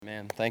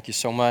Amen. Thank you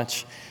so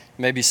much.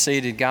 You may be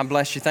seated. God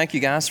bless you. Thank you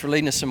guys for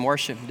leading us in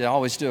worship. They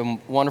always do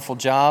a wonderful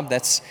job.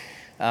 That's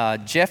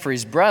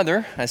Jeffrey's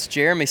brother. That's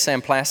Jeremy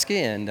Samplasky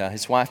and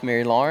his wife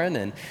Mary Lauren.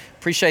 And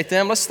appreciate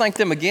them. Let's thank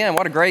them again.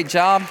 What a great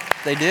job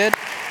they did.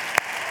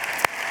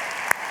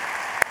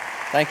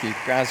 Thank you.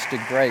 Guys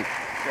did great.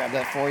 Grab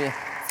that for you.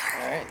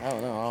 All right. Oh,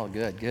 no. Oh,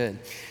 good, good.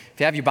 If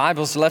you have your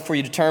Bibles left for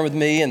you to turn with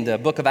me in the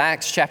book of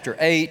Acts, chapter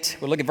 8,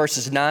 we'll look at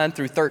verses 9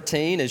 through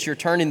 13. As you're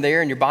turning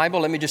there in your Bible,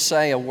 let me just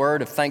say a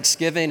word of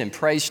thanksgiving and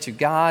praise to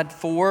God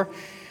for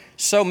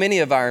so many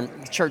of our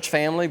church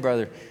family.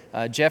 Brother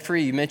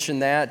Jeffrey, you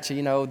mentioned that,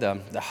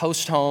 the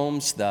host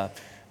homes, the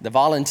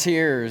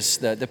volunteers,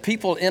 the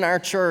people in our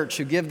church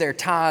who give their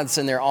tithes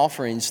and their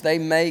offerings. They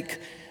make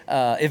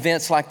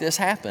events like this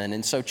happen.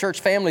 And so church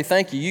family,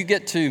 thank you. You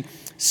get to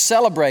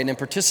celebrate and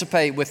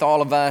participate with all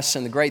of us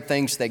in the great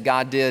things that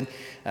God did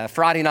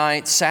Friday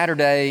night,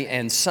 Saturday,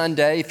 and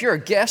Sunday. If you're a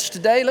guest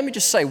today, let me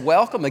just say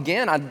welcome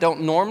again. I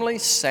don't normally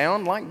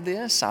sound like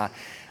this. I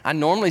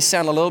normally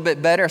sound a little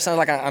bit better. It sounds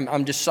like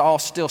I'm just all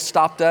still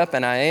stopped up,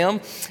 and I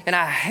am. And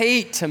I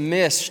hate to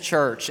miss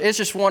church. It's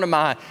just one of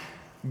my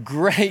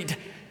great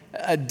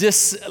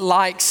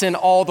dislikes in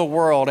all the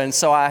world. And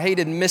so I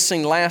hated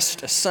missing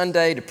last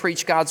Sunday to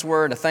preach God's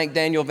Word. I thank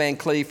Daniel Van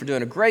Cleve for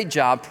doing a great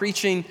job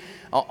preaching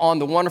on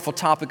the wonderful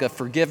topic of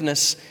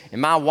forgiveness.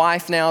 And my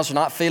wife now is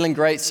not feeling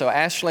great, so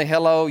Ashley,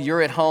 hello,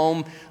 you're at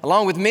home,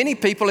 along with many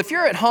people. If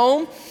you're at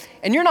home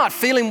and you're not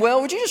feeling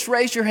well, would you just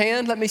raise your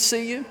hand? Let me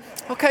see you.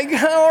 Okay,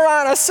 all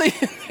right, I see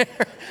you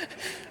there.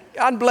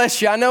 God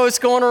bless you. I know it's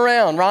going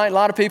around, right? A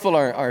lot of people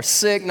are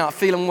sick, not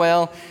feeling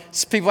well.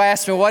 So people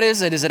ask me, what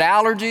is it? Is it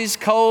allergies,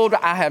 cold?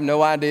 I have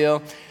no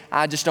idea.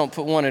 I just don't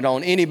put one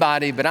on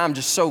anybody, but I'm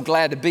just so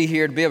glad to be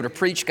here, to be able to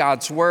preach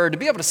God's Word, to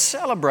be able to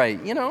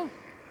celebrate,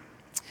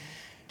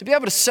 to be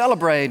able to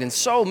celebrate and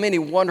so many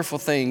wonderful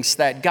things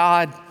that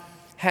God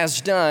has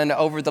done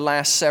over the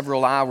last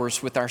several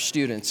hours with our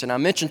students. And I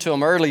mentioned to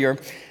them earlier,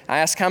 I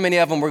asked how many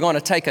of them were going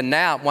to take a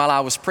nap while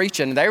I was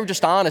preaching. And they were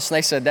just honest, and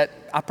they said, that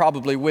I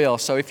probably will.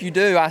 So if you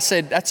do, I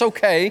said, that's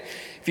okay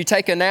if you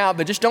take a nap,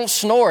 but just don't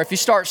snore. If you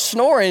start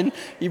snoring,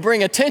 you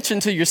bring attention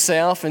to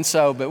yourself.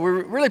 But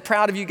we're really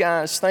proud of you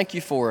guys. Thank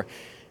you for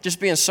just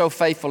being so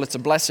faithful. It's a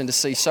blessing to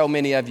see so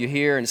many of you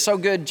here. And it's so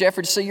good,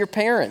 Jeffrey, to see your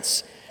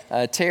parents.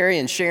 Terry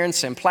and Sharon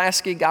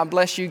Samplasky, God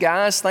bless you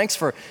guys. Thanks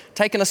for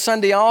taking a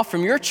Sunday off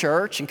from your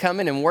church and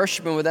coming and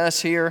worshiping with us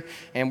here,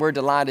 and we're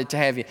delighted to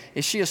have you.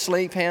 Is she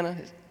asleep, Hannah?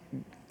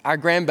 Our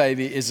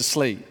grandbaby is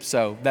asleep,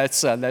 so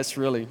that's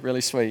really,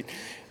 really sweet.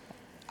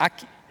 I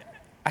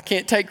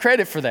can't take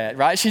credit for that,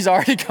 right? She's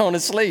already gone to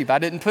sleep. I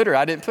didn't put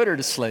her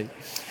to sleep.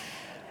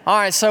 All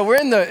right, so we're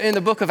in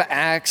the book of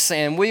Acts,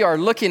 and we are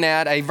looking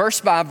at a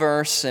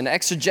verse-by-verse, an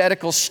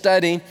exegetical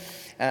study.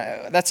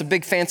 That's a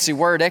big fancy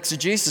word.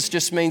 Exegesis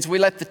just means we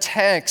let the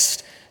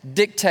text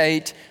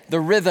dictate the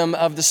rhythm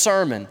of the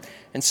sermon.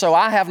 And so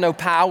I have no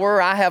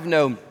power, I have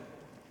no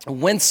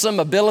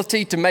winsome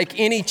ability to make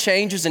any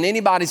changes in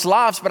anybody's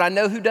lives, but I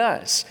know who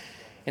does.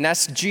 And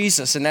that's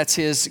Jesus, and that's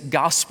His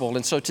gospel.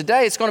 And so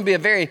today it's going to be a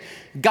very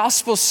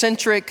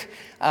gospel-centric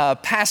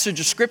passage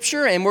of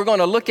Scripture, and we're going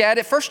to look at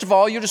it. First of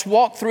all, you'll just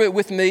walk through it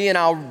with me, and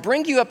I'll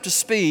bring you up to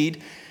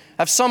speed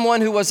of someone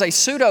who was a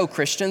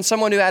pseudo-Christian,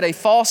 someone who had a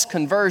false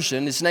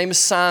conversion. His name is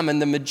Simon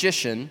the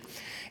magician.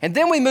 And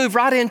then we move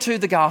right into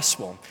the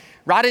gospel,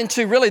 right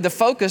into really the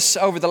focus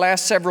over the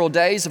last several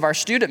days of our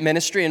student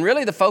ministry, and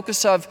really the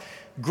focus of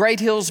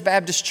Great Hills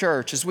Baptist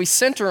Church as we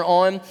center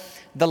on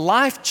the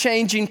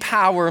life-changing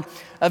power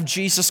of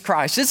Jesus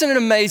Christ. Isn't it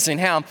amazing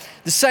how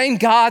the same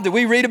God that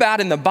we read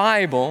about in the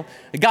Bible,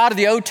 the God of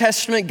the Old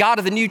Testament, God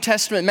of the New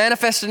Testament,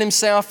 manifested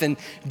Himself in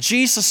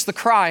Jesus the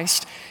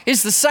Christ,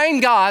 is the same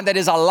God that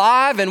is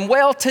alive and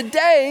well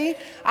today,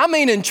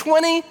 in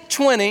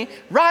 2020,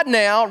 right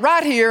now,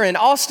 right here in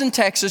Austin,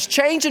 Texas,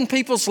 changing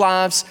people's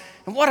lives.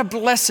 And what a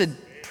blessed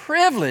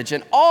privilege,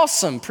 an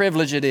awesome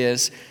privilege it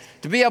is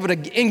to be able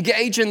to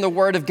engage in the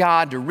Word of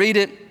God, to read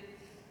it,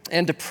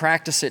 and to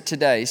practice it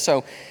today.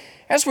 So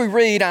as we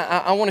read,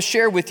 I want to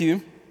share with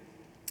you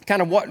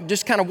kind of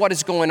what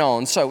is going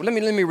on. So let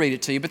me read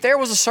it to you. But there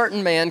was a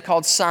certain man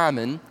called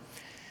Simon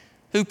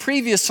who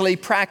previously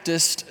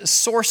practiced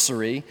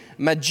sorcery.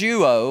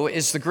 Mageuo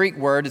is the Greek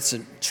word. It's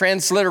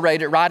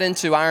transliterated right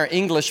into our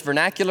English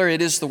vernacular.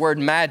 It is the word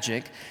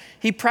magic.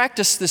 He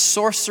practiced this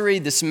sorcery,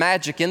 this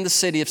magic in the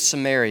city of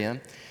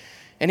Samaria.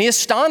 And he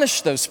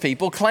astonished those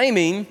people,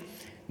 claiming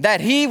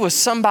that he was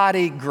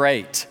somebody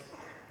great,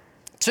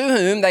 to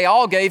whom they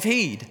all gave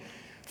heed,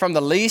 from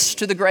the least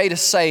to the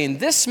greatest, saying,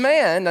 this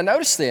man, now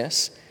notice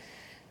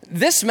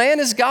this man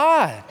is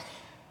God.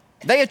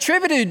 They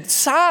attributed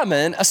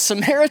Simon, a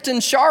Samaritan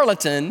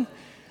charlatan,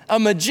 a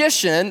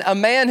magician, a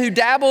man who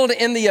dabbled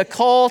in the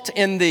occult,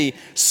 in the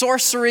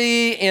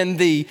sorcery, in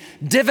the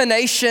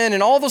divination,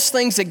 and all those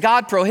things that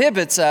God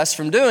prohibits us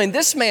from doing.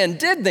 This man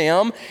did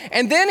them,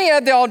 and then he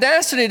had the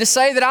audacity to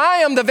say that I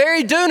am the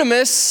very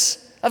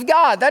dunamis of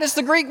God. That is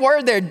the Greek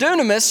word there,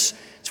 dunamis.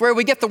 It's where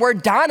we get the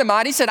word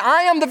dynamite. He said,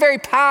 I am the very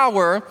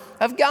power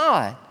of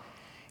God.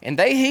 And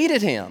they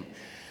heeded him.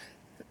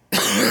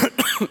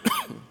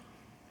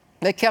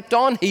 They kept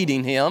on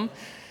heeding him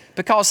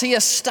because he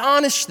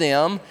astonished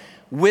them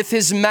with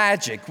his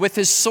magic, with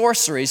his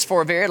sorceries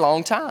for a very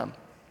long time.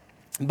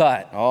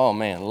 But, oh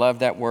man, love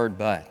that word,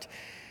 but.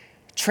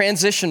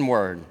 Transition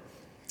word.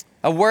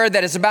 A word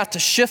that is about to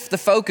shift the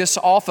focus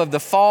off of the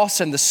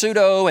false and the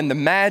pseudo and the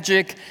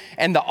magic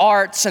and the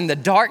arts and the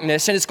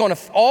darkness, and it's going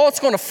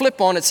to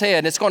flip on its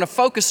head. It's going to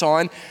focus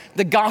on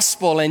the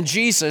gospel and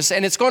Jesus,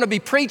 and it's going to be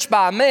preached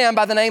by a man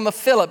by the name of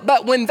Philip.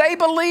 But when they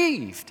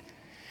believed,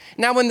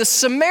 now when the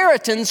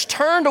Samaritans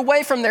turned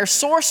away from their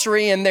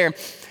sorcery and their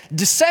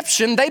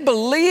deception, they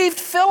believed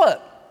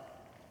Philip.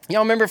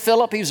 Y'all remember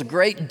Philip? He was a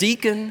great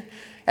deacon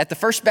at the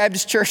First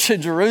Baptist Church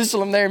in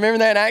Jerusalem there. Remember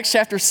that in Acts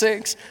chapter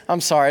 6? I'm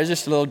sorry, it's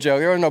just a little joke.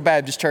 There were no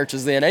Baptist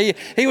churches then.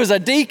 He was a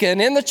deacon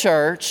in the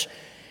church,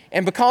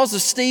 and because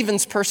of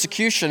Stephen's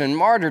persecution and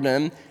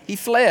martyrdom, he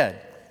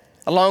fled,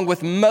 along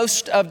with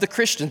most of the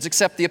Christians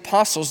except the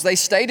apostles. They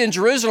stayed in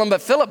Jerusalem,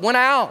 but Philip went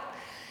out,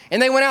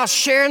 and they went out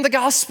sharing the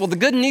gospel, the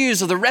good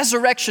news of the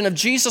resurrection of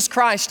Jesus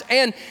Christ,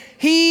 and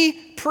he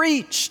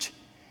preached.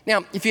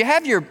 Now, if you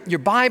have your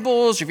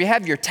Bibles, or if you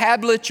have your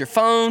tablet, your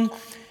phone,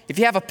 if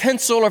you have a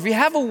pencil, or if you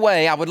have a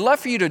way, I would love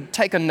for you to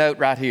take a note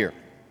right here.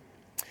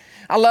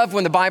 I love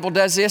when the Bible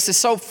does this. It's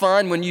so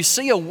fun when you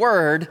see a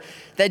word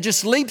that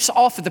just leaps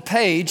off of the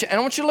page, and I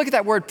want you to look at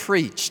that word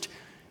preached.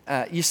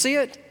 You see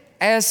it?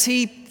 As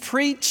he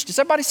preached. Does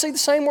everybody see the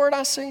same word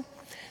I see?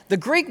 The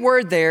Greek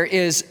word there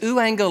is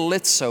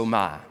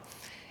euangelizomai.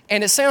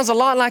 And it sounds a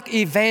lot like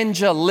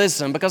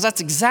evangelism because that's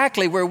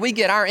exactly where we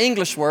get our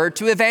English word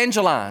to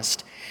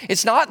evangelized.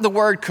 It's not the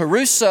word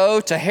caruso,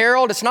 to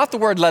herald. It's not the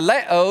word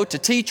laleo, to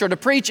teach or to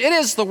preach. It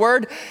is the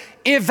word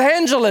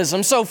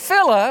evangelism. So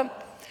Philip,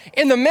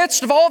 in the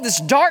midst of all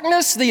this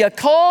darkness, the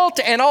occult,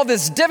 and all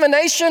this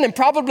divination, and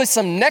probably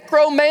some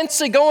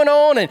necromancy going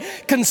on, and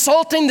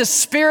consulting the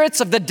spirits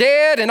of the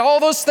dead and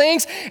all those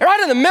things, and right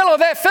in the middle of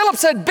that, Philip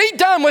said, be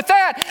done with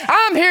that.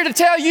 I'm here to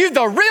tell you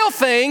the real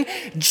thing.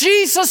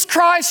 Jesus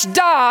Christ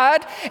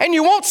died, and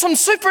you want some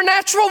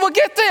supernatural? Well,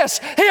 get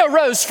this. He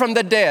arose from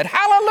the dead.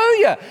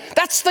 Hallelujah.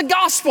 That's the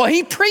gospel.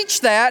 He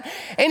preached that,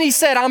 and he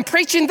said, I'm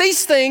preaching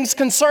these things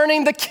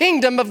concerning the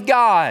kingdom of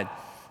God.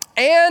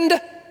 And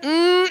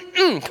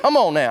come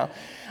on now.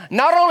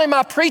 Not only am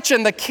I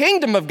preaching the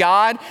kingdom of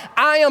God,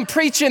 I am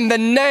preaching the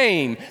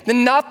name.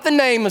 Not the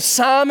name of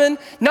Simon,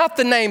 not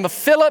the name of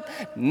Philip,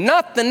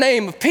 not the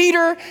name of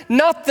Peter,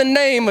 not the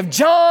name of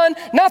John,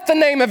 not the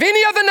name of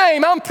any other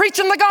name. I'm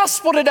preaching the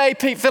gospel today,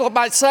 Philip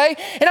might say,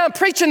 and I'm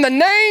preaching the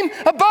name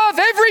above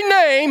every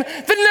name,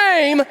 the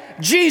name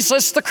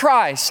Jesus the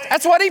Christ.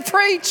 That's what he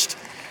preached.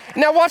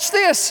 Now watch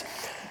this.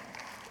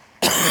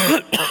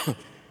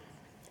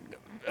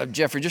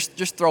 Jeffrey,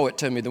 just throw it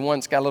to me, the one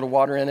that's got a little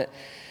water in it.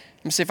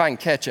 Let me see if I can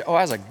catch it. Oh,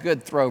 that's a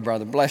good throw,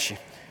 brother. Bless you.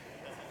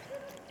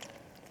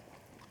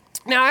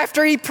 Now,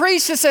 after he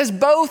preached, it says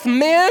both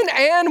men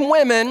and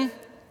women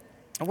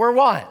were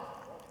what?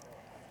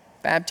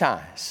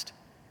 Baptized.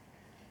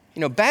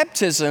 You know,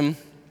 baptism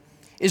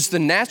is the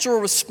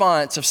natural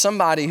response of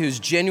somebody who's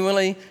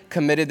genuinely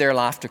committed their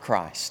life to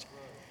Christ.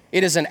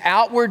 It is an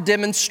outward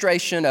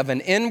demonstration of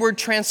an inward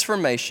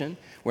transformation.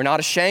 We're not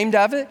ashamed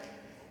of it,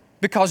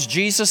 because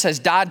Jesus has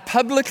died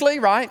publicly,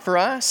 right, for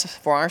us,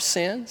 for our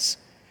sins.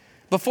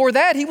 Before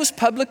that, he was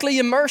publicly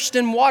immersed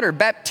in water.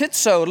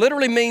 Baptizo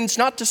literally means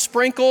not to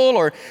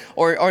sprinkle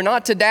or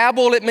not to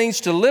dabble. It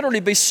means to literally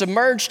be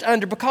submerged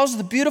under, because of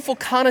the beautiful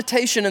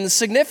connotation and the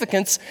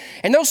significance.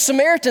 And those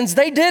Samaritans,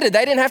 they did it.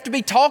 They didn't have to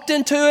be talked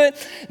into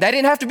it. They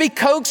didn't have to be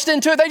coaxed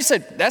into it. They just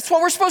said, that's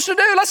what we're supposed to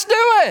do. Let's do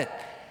it.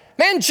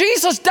 Man,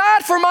 Jesus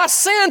died for my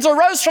sins,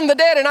 arose from the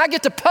dead, and I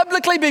get to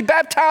publicly be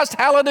baptized.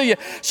 Hallelujah.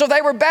 So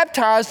they were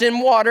baptized in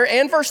water.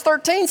 And verse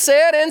 13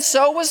 said, and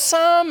so was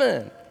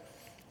Simon.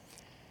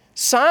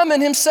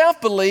 Simon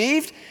himself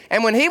believed,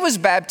 and when he was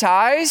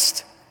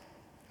baptized,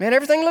 man,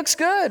 everything looks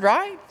good,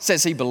 right? It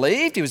says he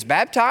believed, he was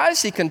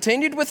baptized, he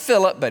continued with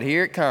Philip, but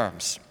here it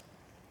comes.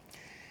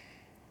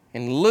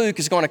 And Luke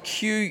is going to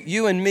cue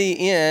you and me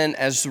in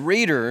as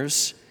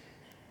readers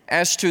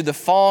as to the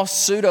false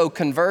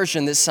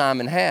pseudo-conversion that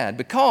Simon had,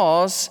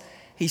 because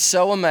he's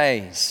so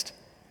amazed.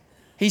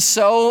 He's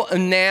so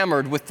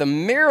enamored with the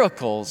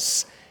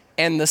miracles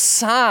and the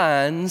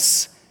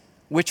signs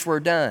which were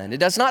done. It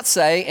does not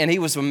say, and he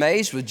was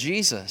amazed with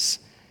Jesus,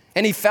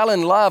 and he fell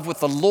in love with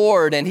the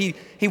Lord, and he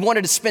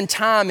wanted to spend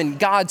time in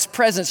God's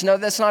presence. No,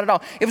 that's not at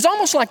all. It was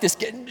almost like this.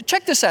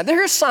 Check this out.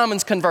 Here's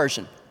Simon's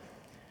conversion.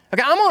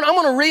 Okay, I'm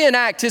going to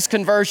reenact his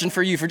conversion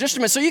for you for just a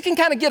minute so you can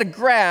kind of get a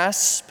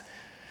grasp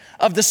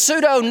of the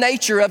pseudo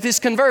nature of his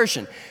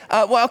conversion.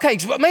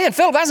 Man,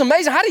 Philip, that's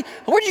amazing.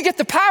 Where did you get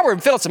the power?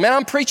 And Philip said, man,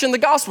 I'm preaching the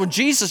gospel.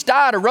 Jesus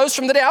died, arose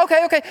from the dead.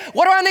 Okay.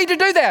 What do I need to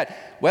do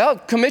that? Well,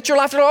 commit your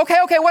life to the Lord.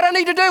 Okay. What do I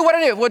need to do?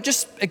 Well,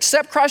 just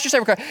accept Christ your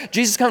Savior. Okay.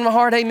 Jesus, come to my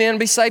heart. Amen.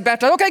 Be saved,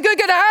 baptized. Okay, good.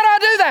 How do I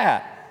do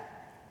that?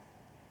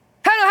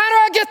 How do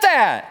I get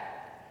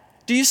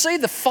that? Do you see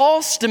the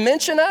false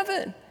dimension of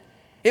it?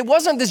 It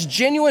wasn't this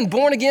genuine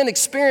born-again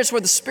experience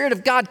where the Spirit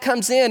of God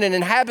comes in and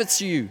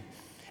inhabits you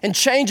and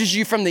changes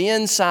you from the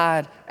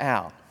inside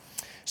out.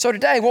 So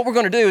today, what we're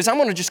going to do is I'm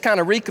going to just kind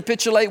of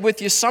recapitulate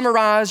with you,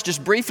 summarize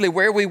just briefly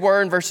where we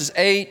were in verses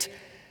 8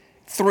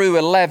 through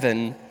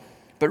 11.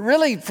 But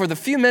really, for the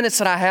few minutes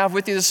that I have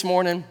with you this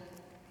morning,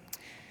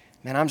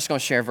 man, I'm just going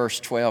to share verse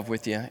 12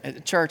 with you.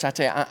 At church, I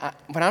tell you,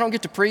 when I don't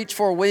get to preach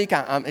for a week,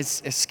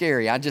 it's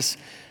scary. I just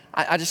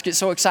get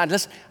so excited.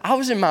 Listen, I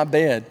was in my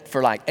bed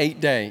for like 8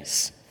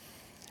 days,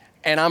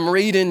 and I'm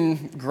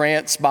reading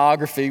Grant's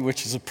biography,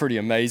 which is pretty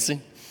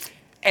amazing.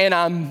 And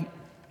I'm,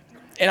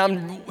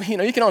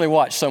 you can only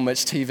watch so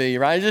much TV,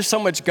 right? There's so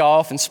much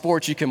golf and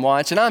sports you can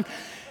watch. And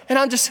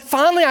I'm just,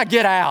 finally I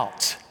get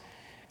out.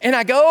 And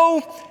I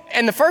go,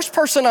 and the first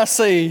person I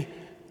see,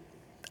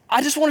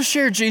 I just want to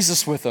share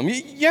Jesus with them.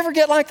 You ever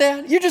get like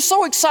that? You're just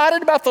so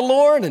excited about the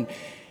Lord, and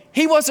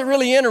he wasn't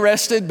really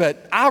interested,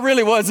 but I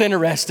really was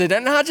interested.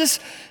 And I just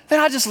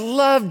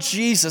love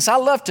Jesus. I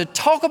love to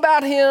talk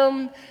about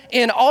him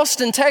in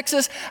Austin,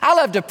 Texas. I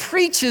love to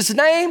preach his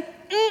name.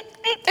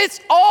 It's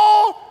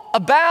all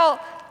about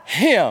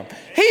him.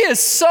 He is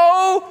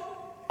so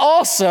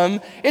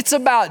awesome. It's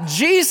about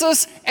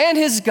Jesus and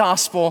his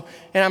gospel,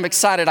 and I'm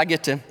excited I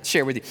get to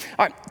share with you.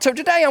 All right, so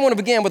today I want to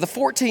begin with a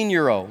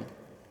 14-year-old.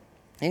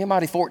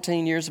 Anybody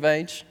 14 years of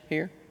age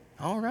here?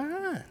 All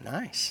right,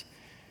 nice.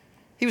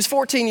 He was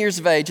 14 years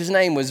of age. His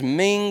name was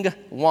Ming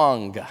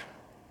Wang.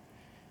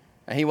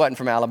 He wasn't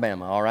from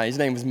Alabama, all right? His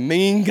name was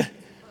Ming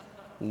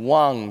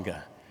Wang.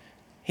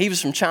 He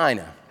was from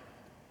China.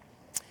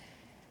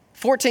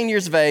 14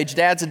 years of age,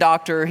 dad's a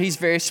doctor, he's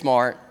very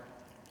smart.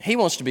 He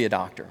wants to be a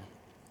doctor.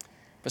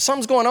 But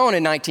something's going on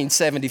in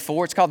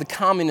 1974. It's called the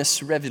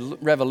Communist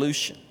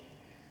Revolution.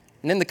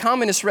 And in the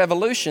Communist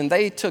Revolution,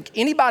 they took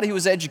anybody who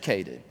was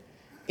educated,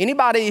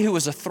 anybody who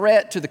was a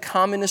threat to the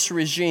communist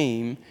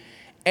regime,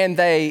 and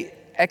they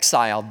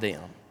exiled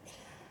them.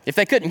 If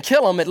they couldn't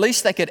kill them, at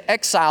least they could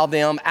exile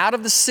them out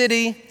of the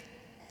city,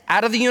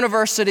 out of the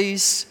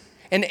universities,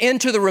 and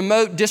into the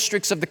remote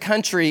districts of the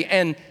country.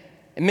 And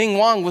Ming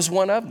Wang was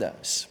one of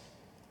those.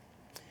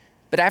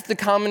 But after the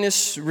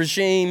communist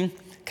regime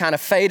kind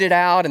of faded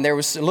out and there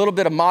was a little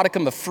bit of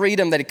modicum of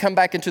freedom that had come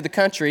back into the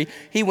country,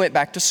 he went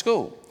back to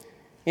school.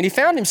 And he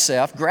found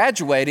himself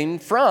graduating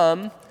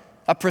from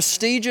a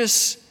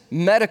prestigious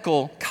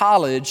medical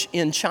college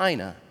in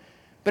China.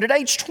 But at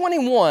age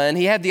 21,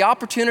 he had the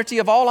opportunity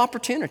of all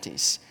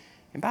opportunities.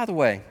 And by the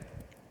way,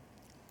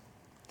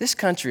 this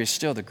country is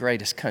still the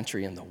greatest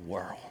country in the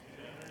world.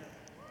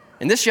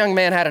 And this young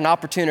man had an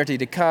opportunity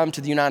to come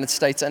to the United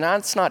States, and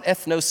that's not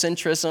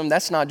ethnocentrism,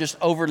 that's not just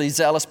overly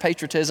zealous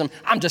patriotism.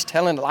 I'm just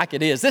telling it like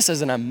it is. This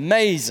is an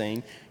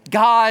amazing,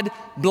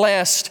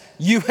 God-blessed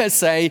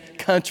USA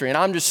country, and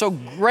I'm just so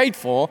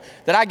grateful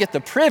that I get the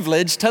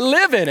privilege to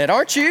live in it,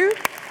 aren't you?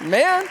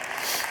 Man.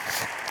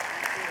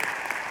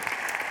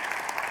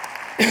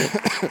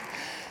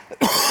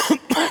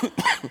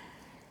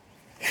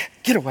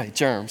 Get away,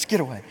 germs,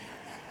 get away.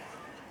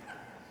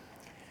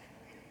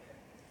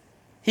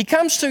 He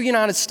comes to the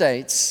United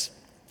States.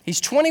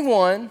 He's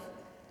 21.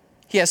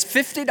 He has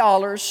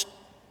 $50.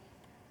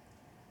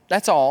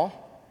 That's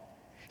all.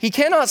 He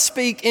cannot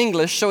speak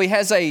English, so he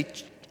has a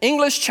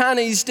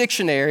English-Chinese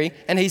dictionary,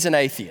 and he's an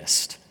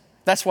atheist.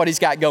 That's what he's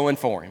got going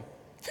for him.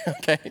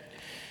 Okay?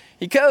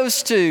 He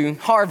goes to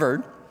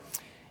Harvard,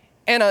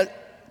 and a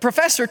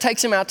professor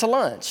takes him out to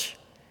lunch.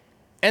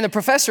 And the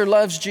professor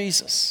loves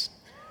Jesus.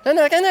 Isn't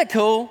that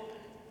cool?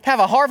 To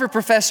have a Harvard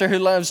professor who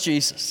loves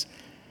Jesus.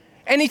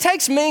 And he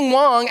takes Ming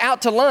Wang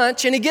out to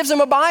lunch and he gives him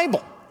a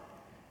Bible.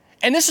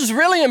 And this is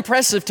really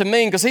impressive to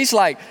Ming because he's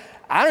like,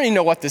 I don't even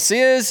know what this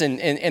is.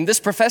 And this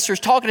professor is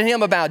talking to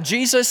him about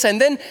Jesus.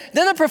 And then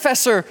the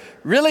professor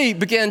really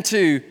began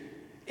to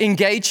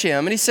engage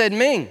him. And he said,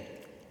 Ming,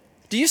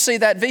 do you see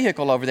that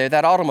vehicle over there,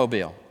 that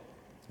automobile?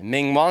 And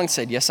Ming Wang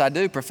said, yes, I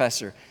do,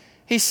 professor.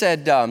 He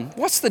said,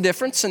 what's the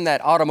difference in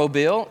that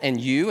automobile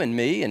and you and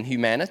me and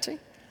humanity?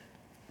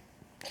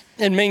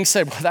 And Ming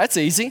said, well, that's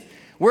easy.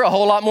 We're a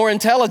whole lot more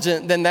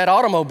intelligent than that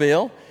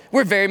automobile.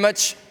 We're very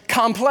much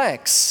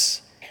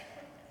complex.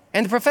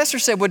 And the professor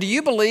said, well, do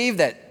you believe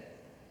that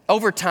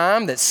over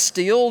time that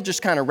steel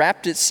just kind of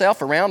wrapped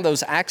itself around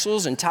those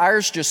axles and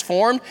tires just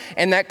formed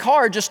and that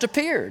car just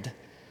appeared?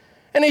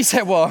 And he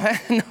said, well,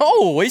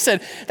 no. He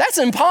said, that's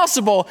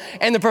impossible.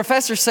 And the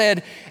professor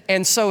said,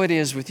 and so it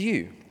is with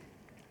you,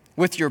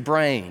 with your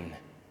brain.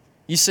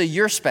 You see,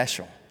 you're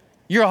special.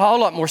 You're a whole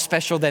lot more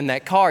special than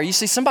that car. You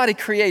see, somebody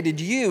created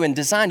you and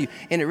designed you.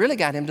 And it really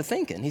got him to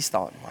thinking. He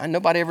thought, well,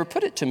 nobody ever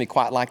put it to me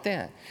quite like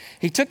that.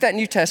 He took that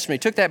New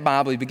Testament, he took that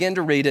Bible, he began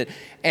to read it,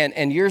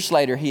 and years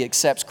later, he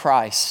accepts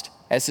Christ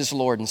as his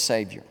Lord and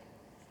Savior.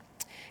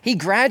 He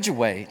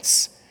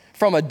graduates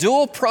from a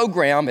dual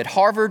program at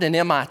Harvard and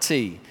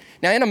MIT.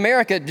 Now, in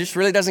America, it just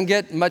really doesn't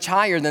get much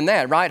higher than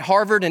that, right?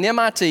 Harvard and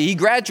MIT, he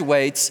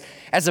graduates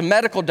as a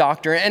medical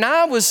doctor. And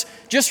I was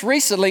just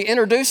recently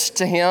introduced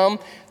to him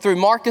through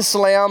Marcus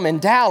Lamb in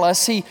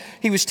Dallas. He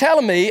was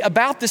telling me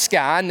about this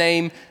guy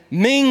named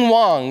Ming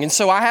Wang. And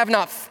so I have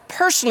not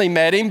personally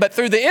met him, but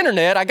through the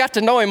internet, I got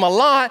to know him a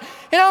lot.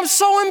 And I'm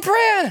so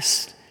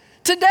impressed.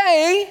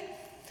 Today,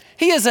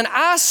 He is an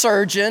eye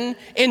surgeon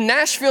in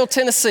Nashville,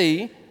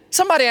 Tennessee.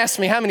 Somebody asked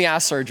me how many eye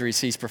surgeries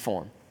he's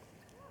performed.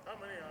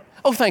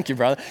 Oh, thank you,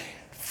 brother.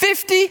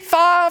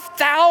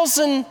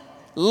 55,000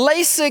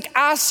 LASIK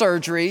eye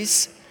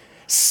surgeries.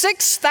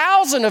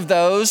 6,000 of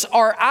those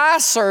are eye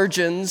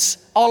surgeons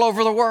all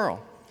over the world.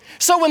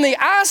 So when the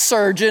eye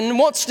surgeon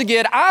wants to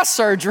get eye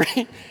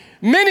surgery,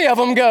 many of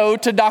them go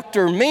to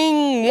Dr.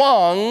 Ming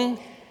Wang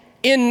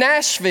in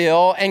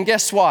Nashville, and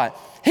guess what?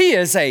 He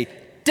is a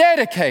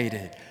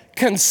dedicated,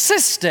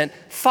 consistent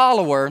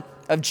follower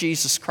of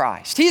Jesus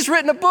Christ. He's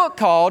written a book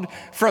called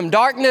From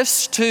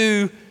Darkness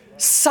to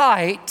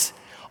Sight.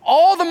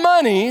 All the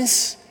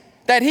monies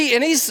that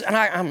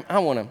I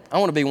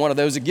want to be one of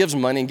those that gives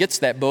money and gets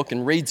that book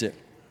and reads it.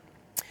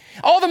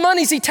 All the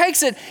monies, he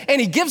takes it and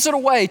he gives it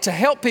away to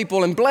help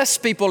people and bless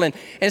people, and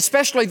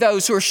especially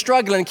those who are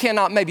struggling and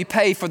cannot maybe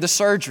pay for the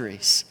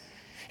surgeries.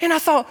 And I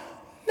thought,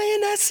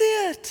 man, that's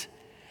it.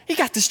 He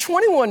got this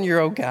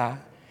 21-year-old guy.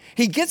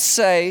 He gets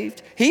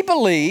saved. He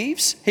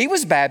believes. He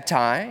was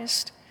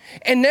baptized.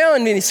 And now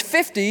in his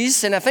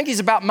 50s, and I think he's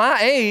about my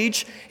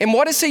age, and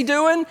what is he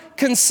doing?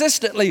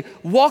 Consistently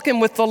walking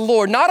with the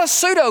Lord. Not a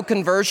pseudo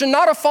conversion,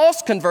 not a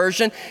false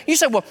conversion. You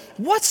say, well,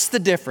 what's the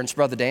difference,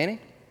 Brother Danny?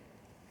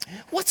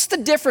 What's the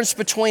difference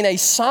between a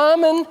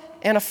Simon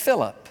and a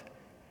Philip?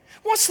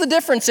 What's the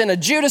difference in a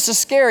Judas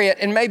Iscariot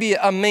and maybe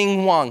a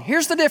Ming Wang?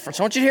 Here's the difference.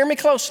 I want you to hear me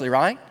closely,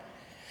 right?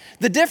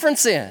 The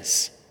difference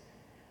is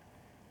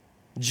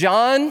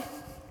John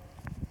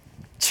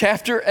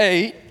chapter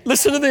 8.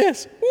 Listen to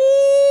this.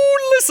 Ooh,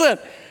 listen.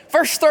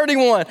 Verse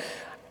 31.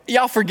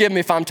 Y'all forgive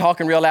me if I'm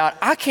talking real loud.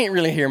 I can't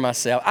really hear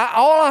myself.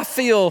 All I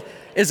feel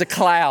is a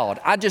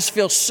cloud. I just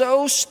feel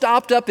so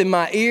stopped up in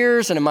my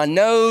ears and in my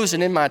nose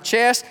and in my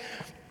chest.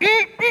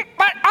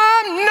 But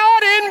I'm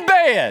not in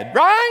bed,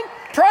 right?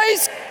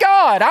 Praise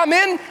God. I'm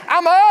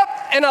up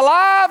and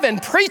alive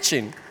and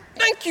preaching.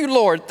 Thank you,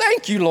 Lord.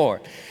 Thank you,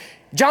 Lord.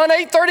 John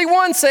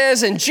 8:31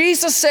 says, and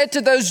Jesus said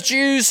to those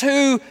Jews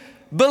who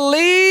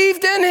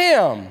believed in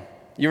him.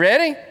 You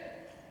ready?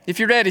 If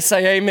you're ready,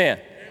 say amen.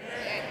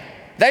 Amen.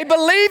 They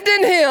believed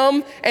in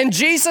him, and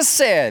Jesus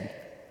said,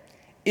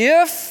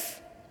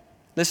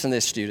 listen to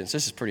this, students,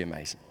 this is pretty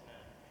amazing.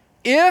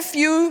 If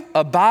you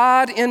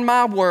abide in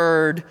my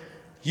word,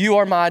 you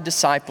are my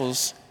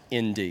disciples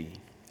indeed.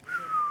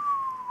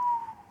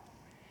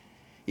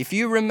 If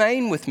you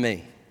remain with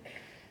me,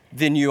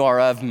 then you are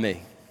of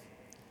me.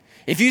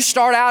 If you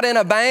start out in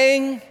a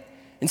bang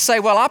and say,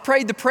 well, I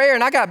prayed the prayer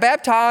and I got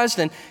baptized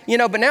and,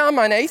 but now I'm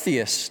an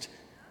atheist.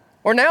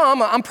 Or now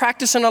I'm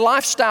practicing a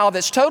lifestyle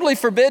that's totally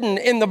forbidden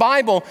in the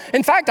Bible.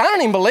 In fact, I don't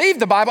even believe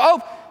the Bible.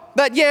 Oh,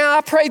 but yeah,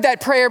 I prayed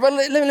that prayer. But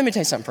let me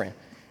tell you something, friend.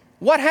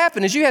 What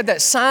happened is you had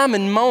that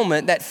Simon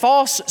moment, that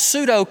false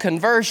pseudo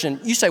conversion.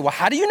 You say, well,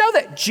 how do you know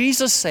that?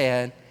 Jesus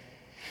said,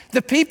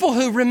 the people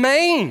who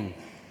remain,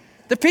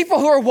 the people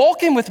who are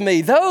walking with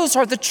me, those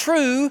are the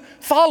true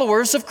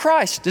followers of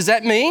Christ. Does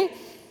that mean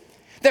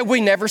that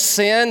we never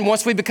sin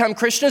once we become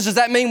Christians? Does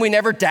that mean we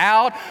never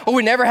doubt or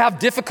we never have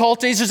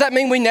difficulties? Does that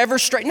mean we never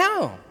stray?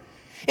 No.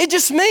 It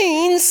just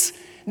means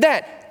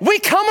that we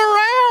come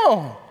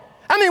around.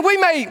 I mean,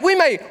 we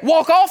may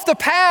walk off the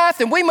path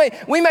and we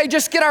may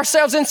just get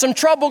ourselves in some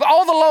trouble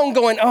all along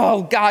going,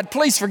 oh God,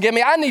 please forgive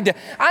me. I need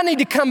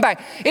to come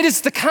back. It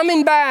is the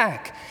coming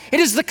back. It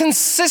is the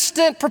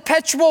consistent,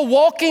 perpetual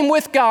walking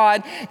with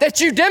God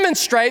that you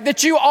demonstrate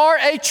that you are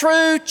a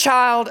true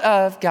child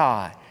of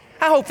God.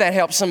 I hope that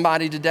helps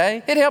somebody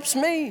today. It helps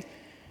me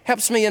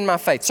in my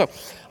faith. So,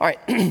 all right,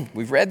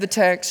 we've read the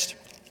text.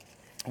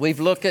 We've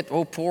looked at,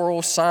 poor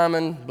old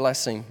Simon,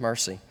 bless him,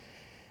 mercy.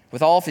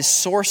 With all of his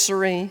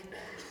sorcery,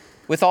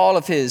 with all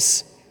of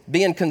his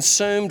being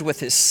consumed with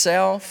his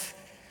self.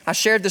 I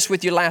shared this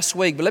with you last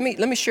week, but let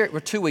me share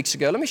it 2 weeks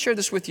ago. Let me share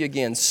this with you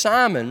again.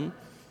 Simon,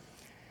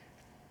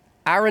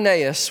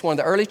 Irenaeus, one of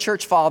the early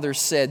church fathers,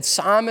 said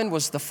Simon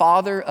was the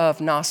father of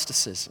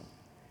Gnosticism.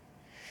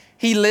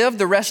 He lived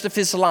the rest of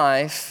his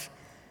life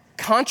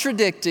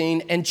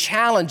contradicting and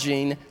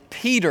challenging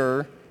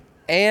Peter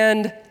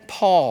and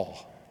Paul.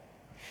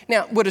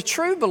 Now, would a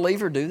true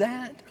believer do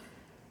that?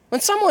 When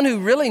someone who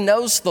really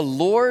knows the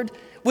Lord,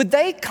 would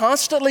they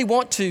constantly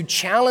want to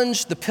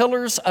challenge the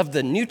pillars of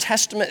the New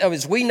Testament,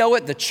 as we know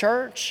it, the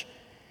church?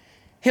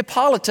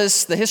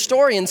 Hippolytus, the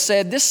historian,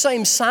 said this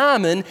same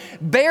Simon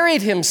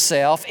buried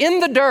himself in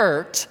the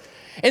dirt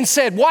and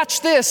said,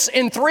 watch this,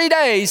 in 3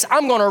 days,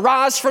 I'm going to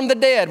rise from the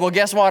dead. Well,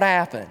 guess what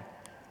happened?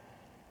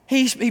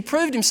 He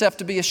proved himself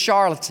to be a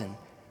charlatan,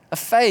 a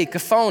fake, a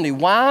phony.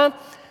 Why?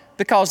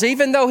 Because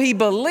even though he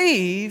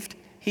believed,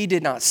 he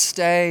did not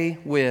stay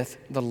with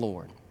the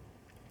Lord.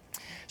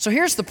 So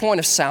here's the point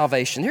of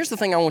salvation. Here's the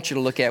thing I want you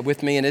to look at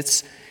with me, and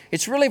it's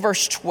really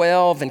verse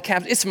 12, and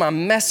it's my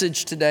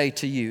message today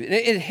to you.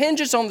 It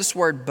hinges on this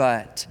word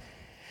but.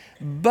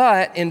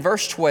 But in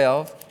verse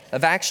 12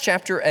 of Acts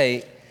chapter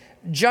 8,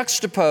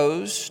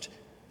 juxtaposed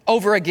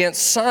over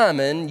against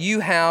Simon,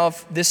 you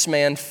have this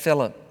man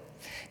Philip.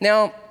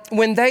 Now,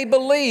 when they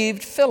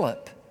believed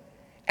Philip,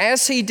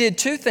 as he did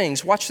two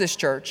things, watch this,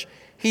 church,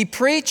 he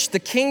preached the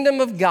kingdom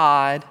of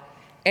God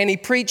and he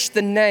preached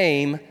the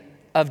name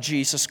of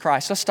Jesus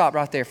Christ. Let's stop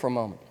right there for a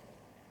moment.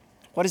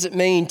 What does it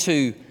mean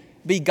to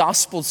be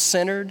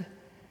gospel-centered?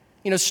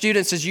 You know,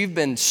 students, as you've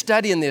been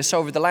studying this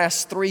over the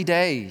last 3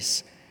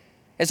 days,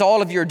 as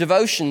all of your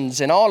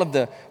devotions and all of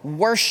the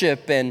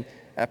worship, and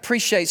I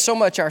appreciate so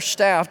much our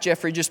staff,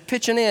 Jeffrey, just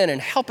pitching in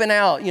and helping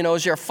out, you know,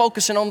 as you're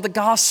focusing on the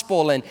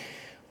gospel. And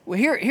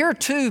here are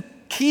 2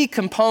 key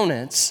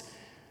components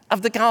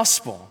of the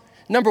gospel.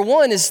 Number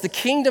 1 is the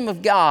kingdom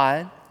of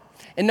God.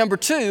 And number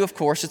 2, of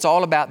course, it's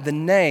all about the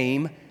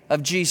name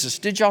of Jesus.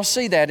 Did y'all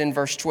see that in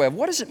verse 12?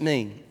 What does it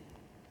mean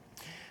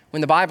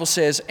when the Bible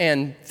says,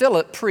 and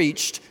Philip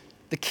preached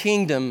the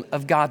kingdom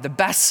of God? The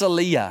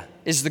basileia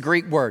is the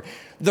Greek word.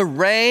 The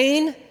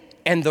reign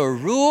and the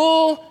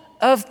rule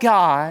of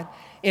God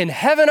in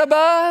heaven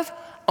above,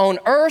 on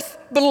earth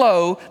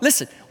below.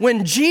 Listen,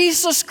 when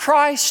Jesus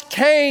Christ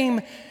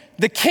came,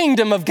 the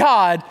kingdom of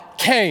God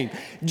came.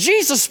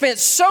 Jesus spent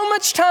so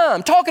much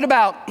time talking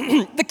about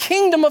the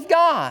kingdom of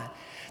God,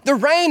 the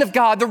reign of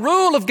God, the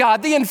rule of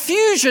God, the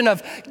infusion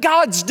of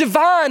God's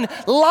divine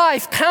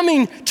life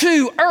coming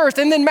to earth.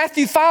 And then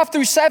Matthew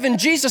 5-7,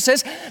 Jesus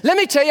says, let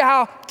me tell you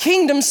how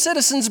kingdom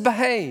citizens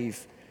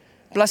behave.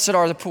 Blessed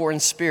are the poor in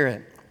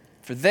spirit,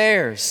 for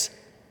theirs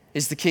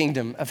is the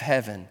kingdom of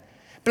heaven.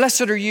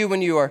 Blessed are you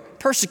when you are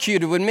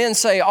persecuted, when men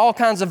say all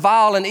kinds of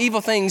vile and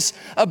evil things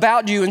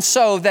about you, and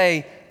so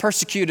they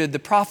persecuted the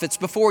prophets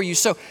before you.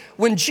 So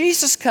when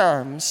Jesus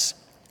comes,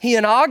 he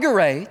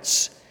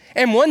inaugurates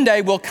and one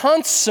day will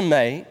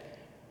consummate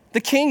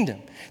the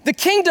kingdom. The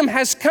kingdom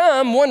has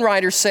come, one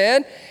writer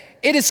said.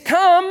 It has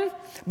come,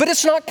 but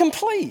it's not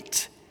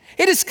complete.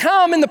 It has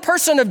come in the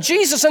person of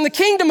Jesus, and the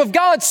kingdom of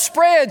God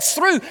spreads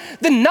through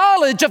the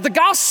knowledge of the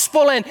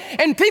gospel,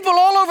 and people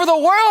all over the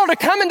world are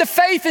coming to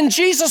faith in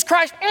Jesus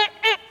Christ.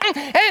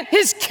 And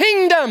his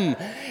kingdom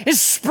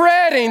is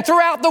spreading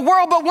throughout the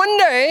world. But one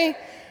day,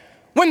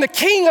 when the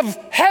King of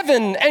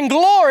heaven and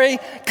glory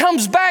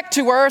comes back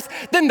to earth,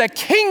 then the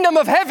kingdom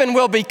of heaven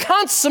will be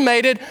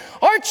consummated.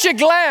 Aren't you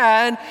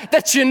glad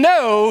that you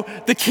know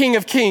the King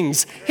of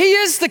Kings? He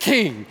is the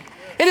King.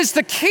 It is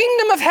the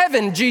kingdom of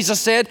heaven, Jesus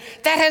said,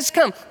 that has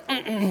come.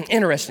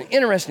 Interesting.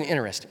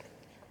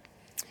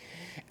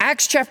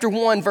 Acts chapter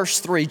 1, verse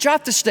 3.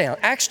 Jot this down.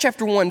 Acts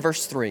chapter 1,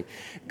 verse 3.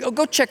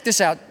 Go check this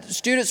out.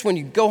 Students, when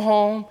you go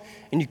home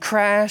and you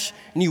crash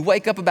and you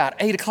wake up about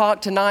 8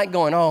 o'clock tonight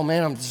going, oh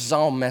man, I'm just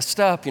all messed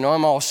up. You know,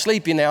 I'm all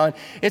sleepy now. And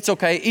it's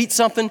okay. Eat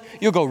something.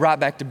 You'll go right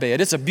back to bed.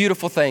 It's a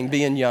beautiful thing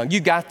being young. You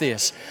got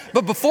this.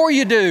 But before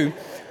you do,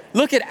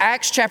 look at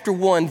Acts chapter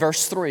 1,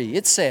 verse 3.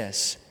 It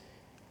says,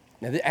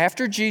 now,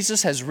 after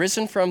Jesus has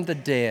risen from the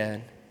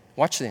dead,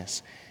 watch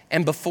this,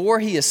 and before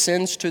he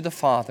ascends to the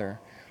Father,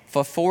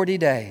 for 40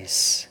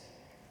 days,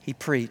 he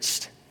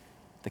preached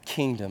the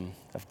kingdom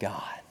of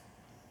God.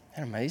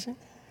 Isn't that amazing?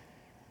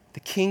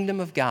 The kingdom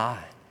of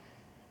God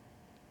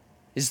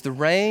is the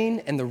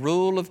reign and the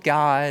rule of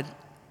God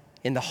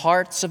in the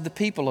hearts of the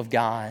people of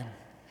God,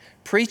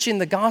 preaching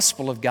the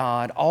gospel of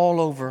God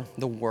all over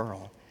the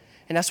world.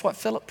 And that's what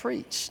Philip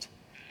preached.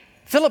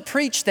 Philip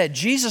preached that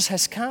Jesus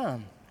has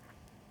come.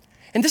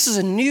 And this is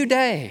a new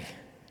day.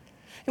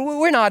 And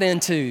we're not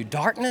into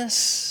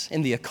darkness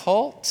and the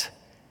occult.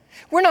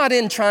 We're not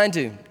in trying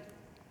to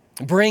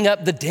bring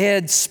up the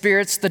dead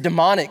spirits, the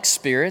demonic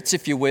spirits,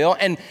 if you will.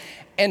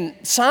 And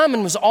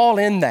Simon was all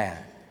in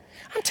that.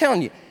 I'm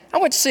telling you, I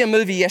went to see a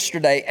movie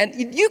yesterday,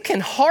 and you can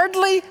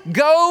hardly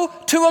go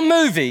to a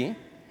movie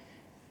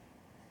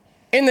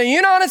in the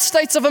United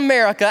States of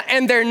America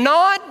and there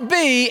not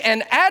be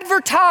an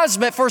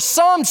advertisement for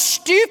some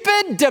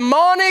stupid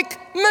demonic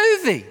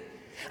movie.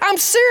 I'm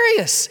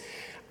serious.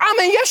 I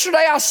mean,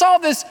 yesterday I saw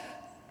this.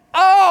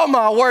 Oh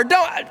my word.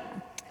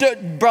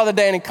 Brother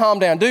Danny, calm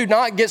down. Do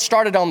not get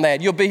started on that.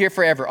 You'll be here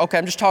forever. Okay,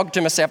 I'm just talking to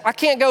myself. I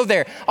can't go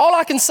there. All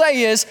I can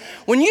say is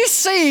when you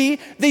see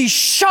these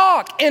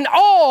shock and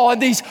awe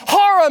and these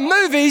horror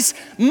movies,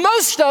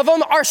 most of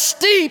them are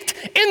steeped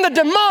in the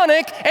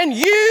demonic, and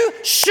you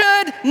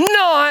should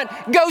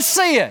not go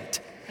see it.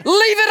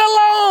 Leave it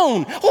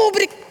alone. Oh,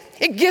 but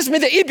it gives me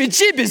the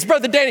ibby-jibbies,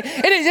 Brother Danny,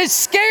 and it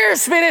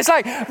scares me, and it's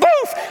like,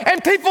 boof,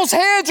 and people's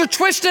heads are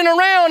twisting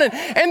around,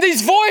 and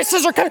these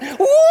voices are coming,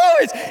 woo,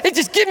 it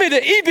just gives me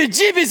the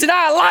ibby-jibbies, and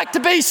I like to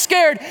be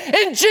scared.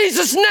 In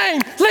Jesus'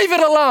 name, leave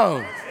it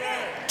alone.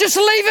 Just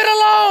leave it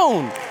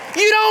alone.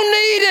 You don't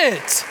need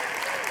it.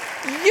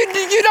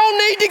 You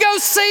don't need to go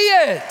see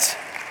it.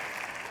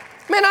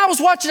 Man, I was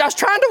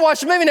trying to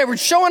watch a movie, and they were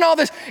showing all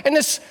this, and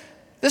this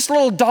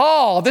little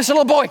doll, this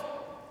little boy,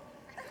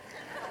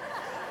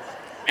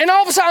 and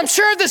all of a sudden, I'm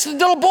sure this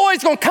little boy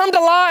is going to come to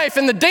life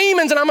and the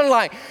demons, and I'm going to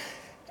like,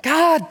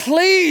 God,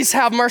 please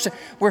have mercy.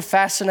 We're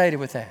fascinated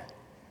with that.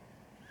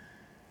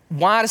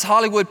 Why does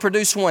Hollywood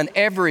produce one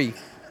it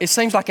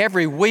seems like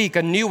every week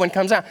a new one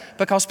comes out?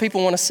 Because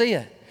people want to see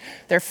it.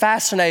 They're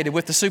fascinated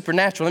with the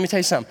supernatural. Let me tell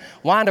you something.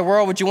 Why in the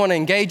world would you want to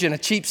engage in a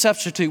cheap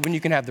substitute when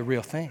you can have the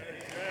real thing?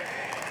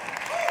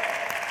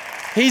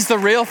 He's the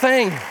real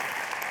thing.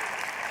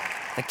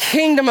 The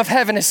kingdom of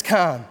heaven has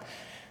come.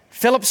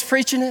 Philip's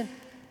preaching it.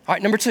 All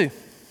right, number 2.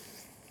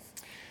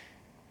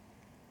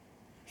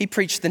 he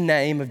preached the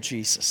name of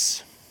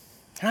Jesus.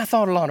 And I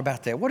thought a lot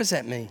about that. What does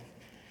that mean?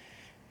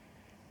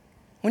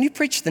 When you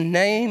preach the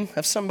name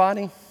of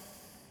somebody,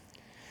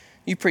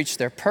 you preach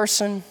their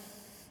person,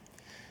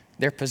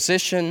 their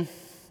position,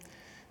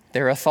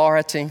 their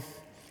authority,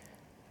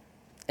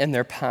 and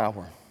their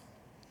power.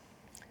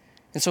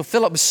 And so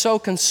Philip was so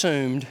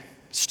consumed,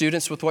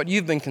 students, with what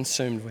you've been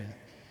consumed with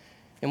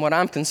and what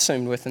I'm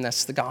consumed with, and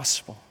that's the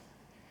gospel.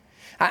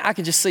 I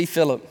can just see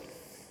Philip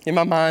in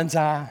my mind's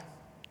eye,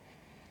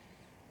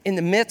 in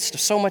the midst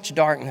of so much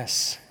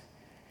darkness,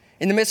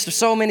 in the midst of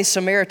so many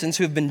Samaritans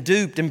who have been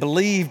duped and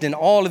believed in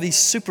all of these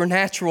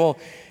supernatural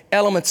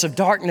elements of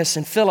darkness,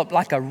 and Philip,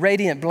 like a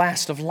radiant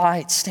blast of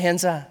light,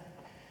 stands up.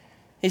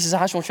 He says,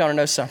 I just want y'all to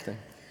know something.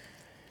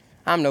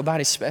 I'm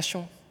nobody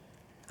special.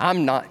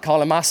 I'm not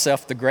calling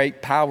myself the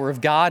great power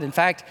of God. In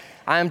fact,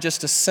 I am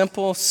just a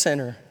simple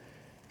sinner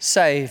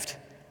saved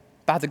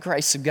by the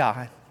grace of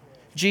God.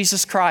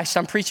 Jesus Christ,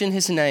 I'm preaching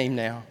his name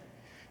now.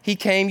 He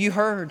came, you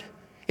heard.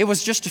 It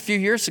was just a few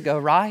years ago,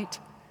 right?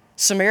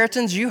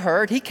 Samaritans, you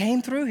heard, he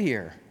came through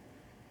here.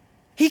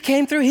 He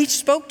came through, he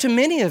spoke to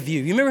many of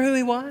you. You remember who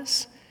he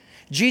was?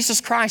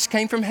 Jesus Christ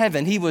came from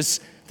heaven. He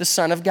was the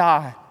Son of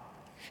God.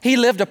 He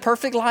lived a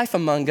perfect life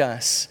among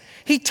us.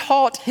 He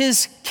taught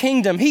his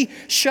kingdom. He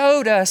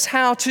showed us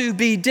how to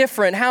be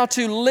different, how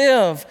to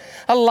live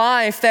a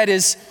life that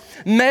is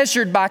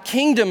measured by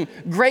kingdom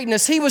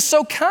greatness. He was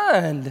so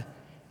kind.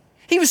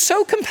 He was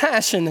so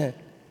compassionate.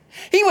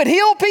 He would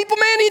heal people,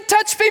 man. He'd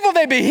touch people,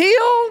 they'd be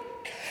healed.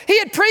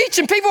 He'd preach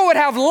and people would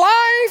have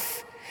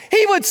life.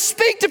 He would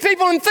speak to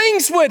people and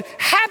things would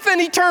happen.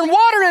 He turned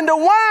water into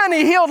wine.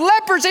 He healed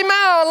lepers. He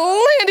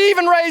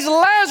even raised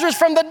Lazarus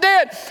from the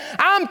dead.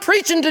 I'm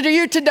preaching to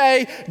you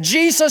today,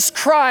 Jesus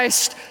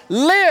Christ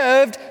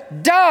lived,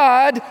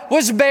 died,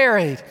 was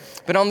buried.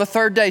 But on the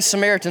third day,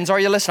 Samaritans, are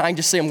you listening? I can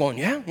just see them going,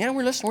 yeah,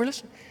 we're listening.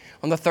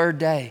 On the third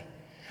day,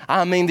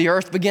 I mean, the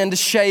earth began to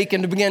shake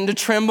and began to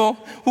tremble.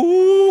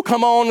 Ooh,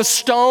 come on, the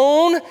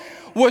stone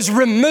was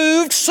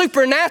removed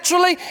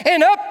supernaturally,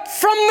 and up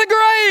from the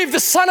grave, the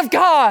Son of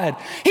God.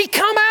 He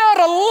come out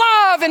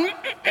alive,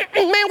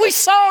 and man, we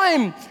saw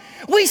him.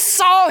 We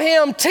saw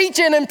him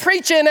teaching and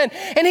preaching,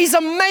 and he's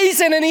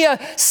amazing, and he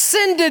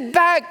ascended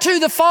back to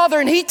the Father,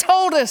 and he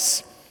told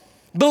us,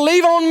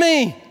 believe on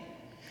me,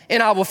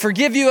 and I will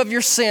forgive you of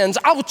your sins.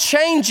 I will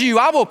change you.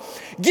 I will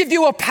give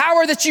you a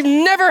power that you've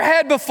never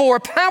had before,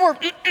 a power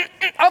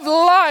of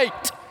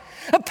light,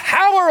 a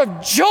power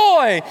of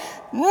joy,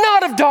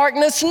 not of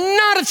darkness,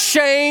 not of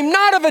shame,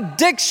 not of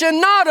addiction,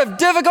 not of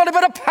difficulty,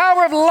 but a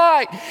power of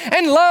light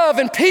and love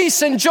and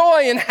peace and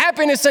joy and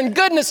happiness and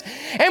goodness.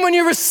 And when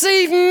you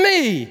receive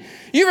me,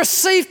 you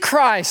receive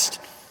Christ,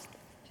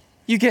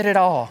 you get it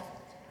all.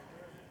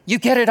 You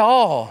get it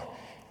all.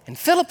 And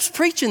Philip's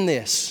preaching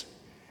this.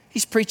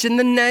 He's preaching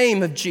the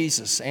name of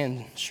Jesus.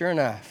 And sure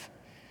enough,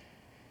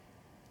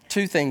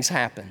 two things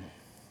happen.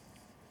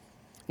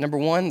 Number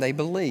one, they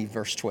believed,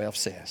 verse 12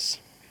 says.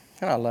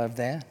 And I love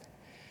that.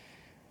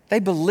 They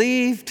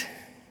believed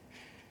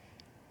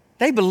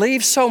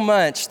so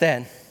much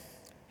that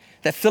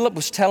Philip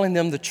was telling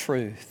them the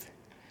truth,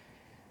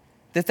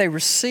 that they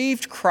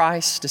received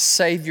Christ as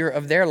Savior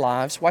of their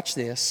lives. Watch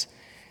this.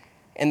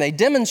 And they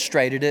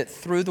demonstrated it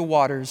through the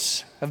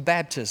waters of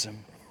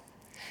baptism.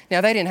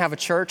 Now, they didn't have a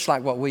church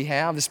like what we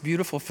have, this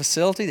beautiful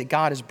facility that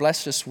God has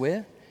blessed us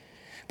with,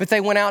 but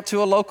they went out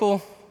to a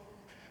local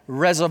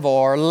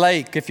reservoir,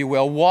 lake, if you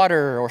will,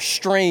 water or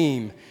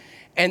stream,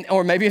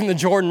 or maybe in the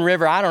Jordan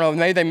River. I don't know.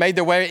 Maybe they made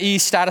their way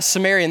east out of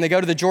Samaria and they go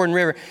to the Jordan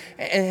River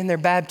and they're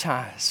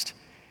baptized.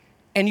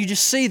 And you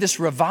just see this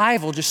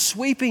revival just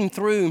sweeping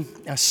through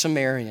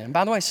Samaria. And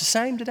by the way, it's the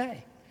same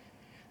today.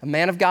 A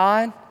man of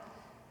God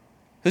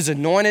who's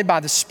anointed by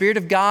the Spirit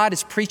of God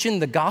is preaching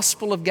the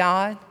gospel of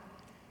God.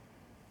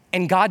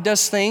 And God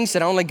does things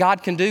that only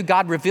God can do.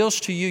 God reveals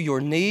to you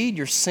your need,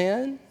 your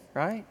sin,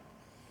 right?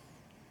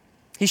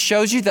 He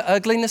shows you the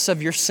ugliness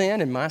of your sin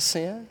and my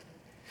sin.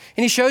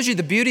 And he shows you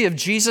the beauty of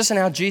Jesus and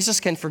how Jesus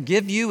can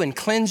forgive you and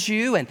cleanse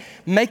you and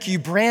make you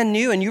brand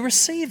new, and you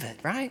receive it,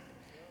 right?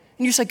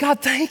 And you say,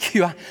 God, thank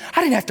you. I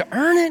didn't have to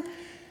earn it.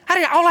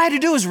 All I had to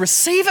do was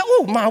receive it.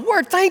 Oh, my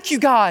word, thank you,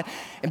 God.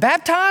 And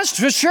baptized?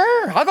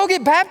 Sure, I'll go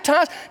get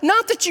baptized.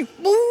 Not that you,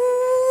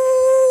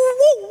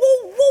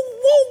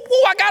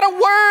 I got a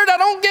word. I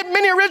don't get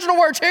many original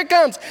words. Here it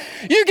comes.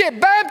 You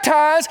get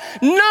baptized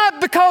not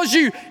because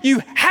you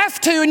have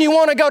to and you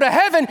want to go to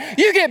heaven.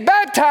 You get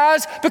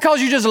baptized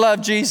because you just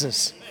love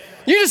Jesus.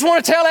 You just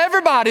want to tell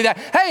everybody that,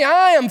 hey,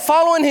 I am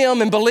following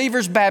him in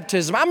believer's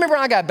baptism. I remember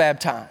I got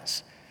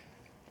baptized.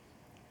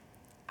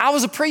 I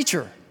was a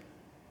preacher.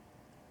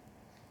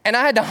 And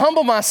I had to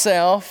humble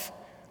myself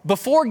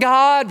before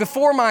God,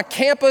 before my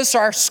campus,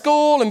 our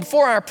school, and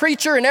before our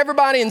preacher and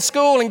everybody in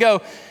school and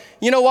go,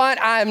 you know what?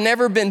 I have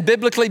never been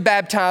biblically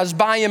baptized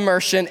by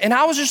immersion. And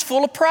I was just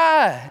full of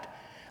pride.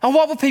 And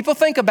what would people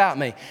think about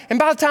me? And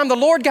by the time the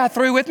Lord got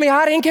through with me,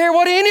 I didn't care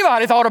what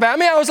anybody thought about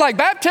me. I was like,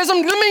 baptism,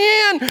 let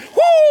me in.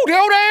 Woo,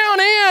 go down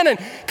in and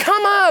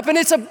come up. And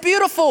it's a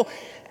beautiful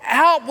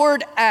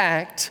outward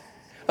act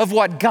of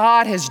what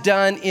God has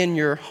done in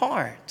your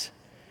heart.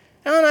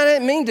 Now, I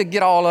didn't mean to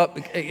get all up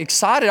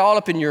excited, all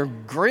up in your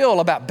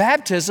grill about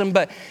baptism,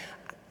 but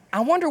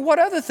I wonder what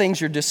other things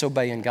you're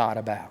disobeying God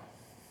about.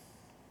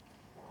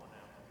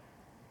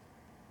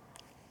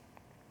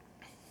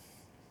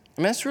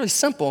 I mean, it's really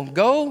simple.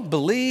 Go,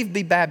 believe,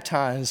 be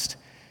baptized,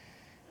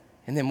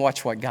 and then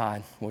watch what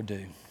God will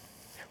do.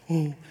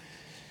 Okay,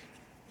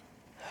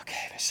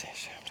 let's see.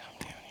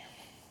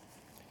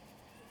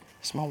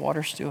 Is my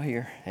water still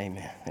here?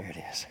 Amen. There it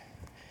is.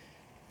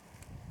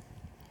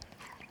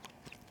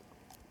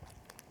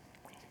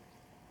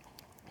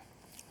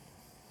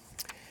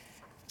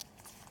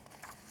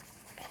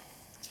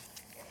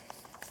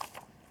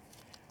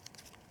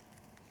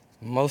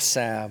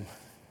 Mosab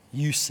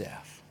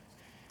Youssef.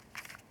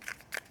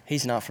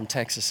 He's not from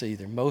Texas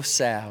either.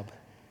 Mosab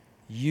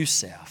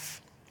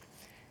Youssef.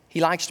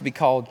 He likes to be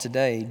called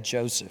today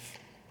Joseph.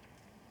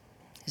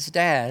 His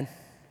dad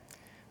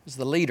was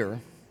the leader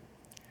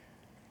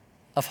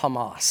of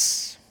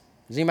Hamas.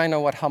 Does anybody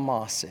know what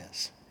Hamas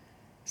is?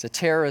 It's a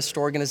terrorist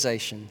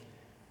organization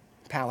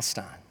in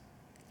Palestine.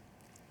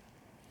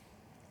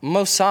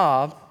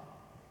 Mosab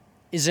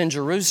is in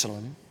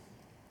Jerusalem.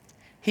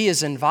 He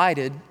is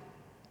invited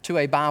to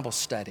a Bible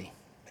study.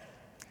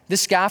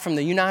 This guy from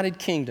the United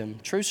Kingdom,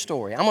 true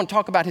story. I'm going to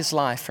talk about his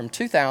life from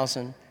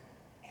 2000,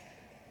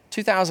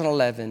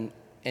 2011,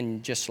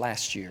 and just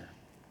last year.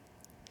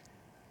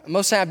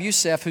 Mosab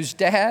Youssef, whose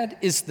dad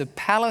is the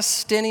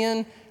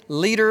Palestinian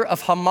leader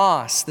of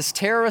Hamas, this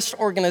terrorist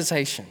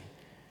organization.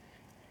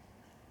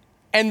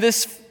 And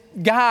this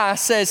guy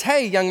says,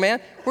 hey, young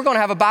man, we're going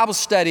to have a Bible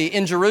study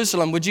in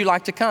Jerusalem. Would you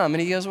like to come?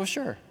 And he goes, well,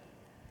 sure.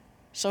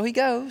 So he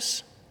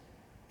goes,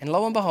 and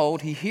lo and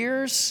behold, he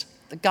hears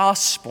the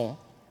gospel,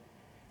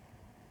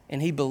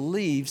 and he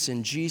believes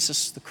in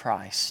Jesus the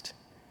Christ.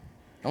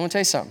 I want to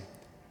tell you something.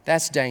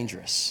 That's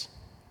dangerous.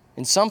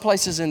 In some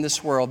places in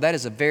this world, that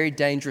is a very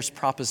dangerous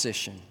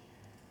proposition.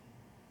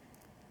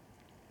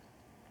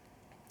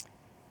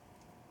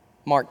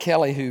 Mark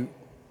Kelly, who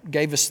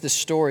gave us this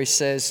story,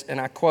 says, and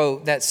I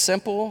quote, that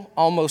simple,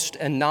 almost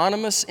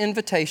anonymous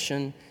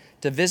invitation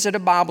to visit a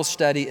Bible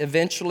study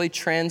eventually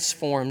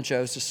transformed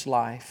Joseph's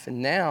life.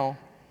 And now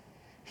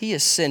he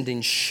is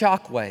sending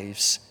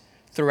shockwaves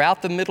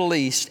throughout the Middle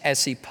East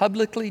as he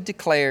publicly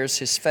declares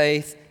his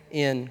faith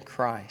in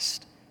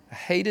Christ. A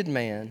hated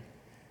man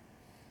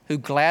who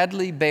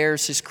gladly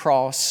bears his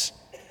cross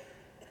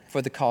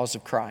for the cause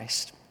of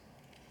Christ.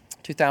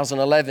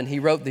 2011, he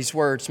wrote these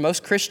words,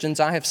 most Christians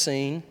I have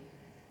seen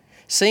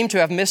seem to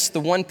have missed the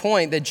one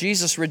point that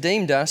Jesus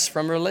redeemed us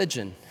from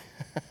religion.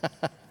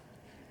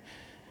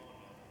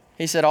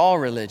 He said all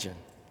religion.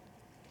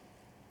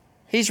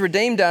 He's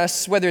redeemed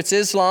us, whether it's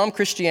Islam,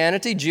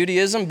 Christianity,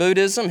 Judaism,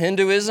 Buddhism,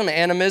 Hinduism,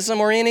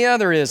 animism, or any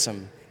other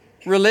ism.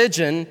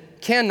 Religion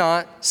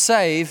cannot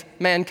save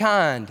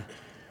mankind.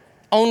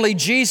 Only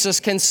Jesus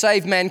can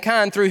save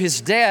mankind through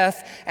his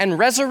death and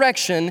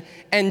resurrection,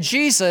 and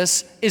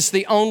Jesus is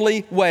the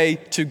only way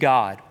to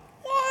God.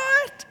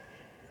 What?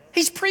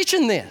 He's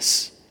preaching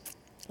this.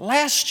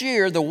 Last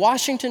year, the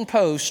Washington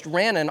Post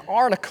ran an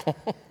article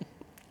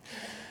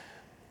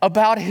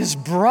about his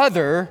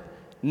brother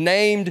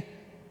named,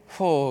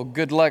 oh,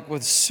 good luck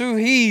with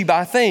Suhaib,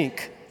 I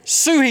think.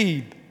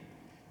 Suhaib.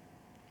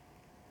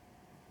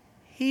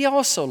 He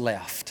also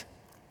left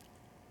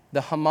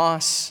the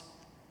Hamas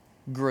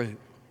group.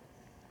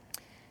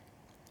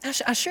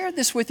 I shared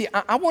this with you.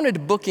 I wanted to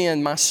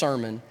bookend my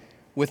sermon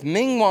with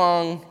Ming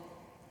Wang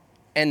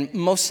and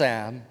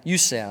Mosab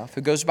Youssef,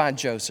 who goes by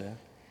Joseph.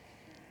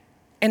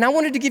 And I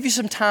wanted to give you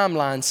some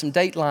timelines, some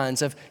date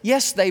lines of,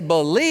 yes, they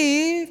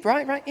believe,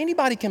 right?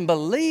 Anybody can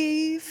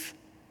believe.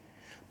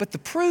 But the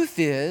proof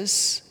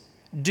is,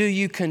 do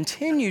you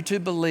continue to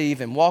believe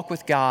and walk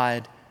with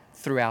God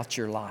throughout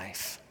your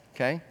life?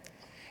 Okay?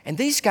 And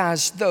these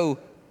guys, though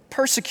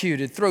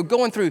persecuted,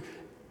 going through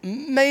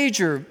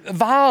major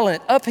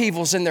violent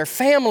upheavals in their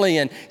family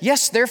and,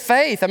 yes, their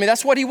faith. I mean,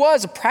 that's what he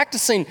was, a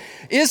practicing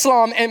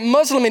Islam and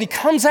Muslim, and he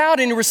comes out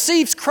and he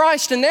receives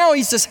Christ, and now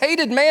he's this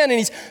hated man and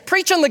he's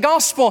preaching the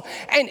gospel.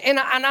 And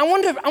I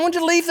wanted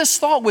to leave this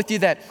thought with you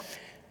that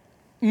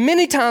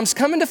many times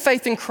coming to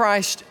faith in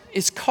Christ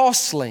is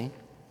costly.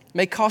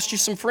 May cost you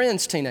some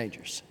friends,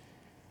 teenagers.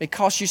 May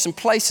cost you some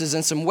places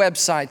and some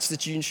websites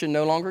that you should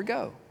no longer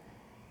go.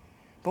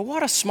 But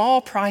what a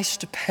small price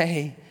to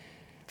pay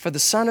for the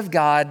Son of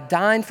God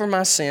dying for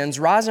my sins,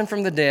 rising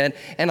from the dead,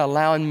 and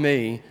allowing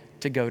me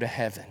to go to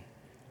heaven.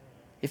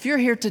 If you're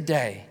here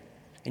today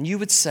and you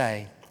would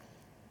say,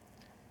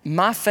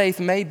 my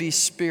faith may be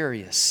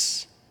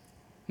spurious,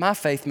 my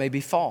faith may be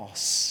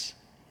false.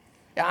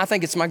 I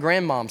think it's my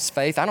grandmom's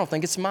faith. I don't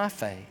think it's my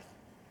faith.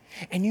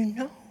 And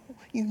you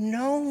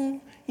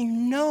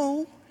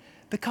know,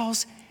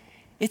 because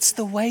it's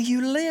the way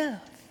you live.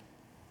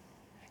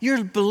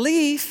 Your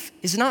belief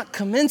is not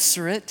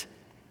commensurate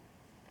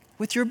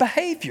with your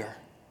behavior.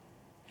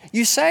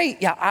 You say,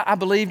 yeah, I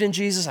believed in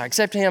Jesus, I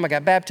accepted him, I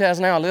got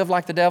baptized now, I live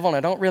like the devil and I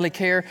don't really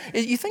care.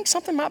 You think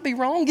something might be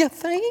wrong? You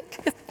think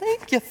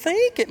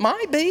it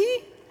might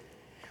be.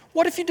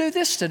 What if you do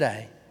this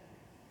today?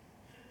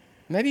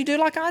 Maybe you do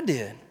like I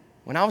did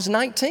when I was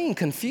 19,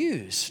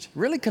 confused,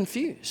 really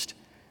confused.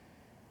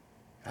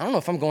 I don't know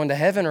if I'm going to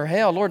heaven or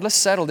hell. Lord, let's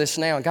settle this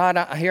now. God,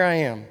 here I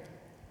am.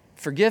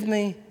 Forgive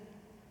me,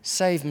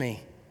 save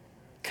me,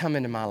 come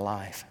into my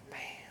life. Man.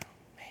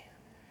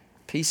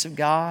 Peace of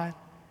God,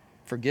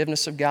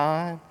 forgiveness of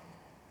God,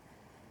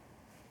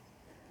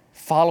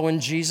 following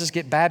Jesus,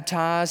 get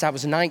baptized. I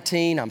was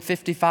 19, I'm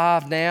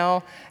 55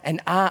 now, and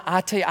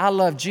I tell you, I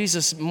love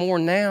Jesus more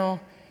now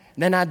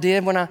than I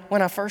did when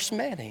I first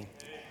met him.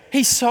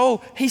 He's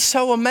so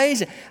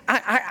amazing.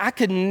 I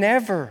could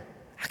never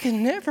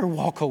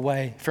walk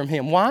away from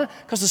him. Why?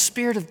 Because the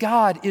Spirit of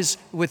God is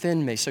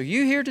within me. So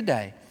you here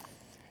today,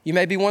 you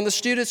may be one of the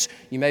students,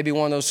 you may be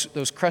one of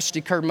those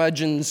crusty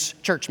curmudgeons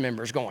church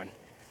members going,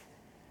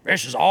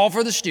 this is all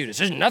for the students.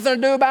 There's nothing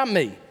to do about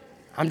me.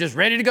 I'm just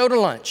ready to go to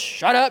lunch.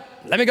 Shut up,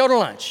 let me go to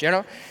lunch, you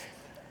know.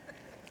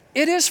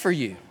 It is for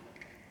you.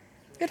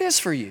 It is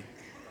for you.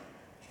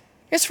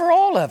 It's for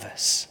all of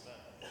us.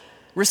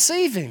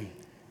 Receive him.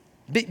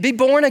 Be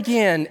born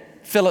again.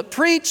 Philip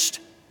preached,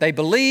 they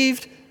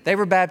believed, they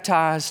were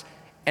baptized,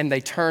 and they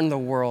turned the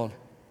world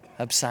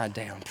upside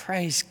down.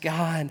 Praise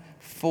God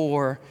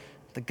for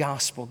the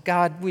gospel.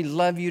 God, we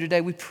love you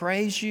today. We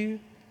praise you.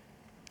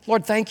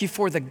 Lord, thank you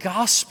for the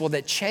gospel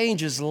that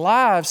changes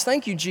lives.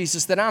 Thank you,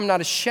 Jesus, that I'm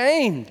not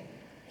ashamed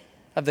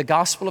of the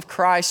gospel of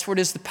Christ, for it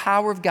is the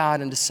power of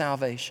God unto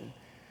salvation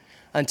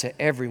unto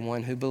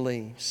everyone who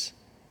believes.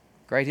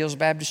 Great Hills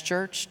Baptist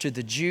Church, to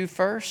the Jew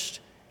first,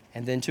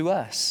 and then to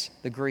us,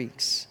 the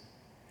Greeks.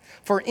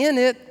 For in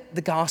it,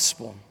 the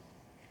gospel,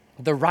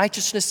 the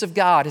righteousness of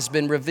God has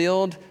been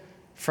revealed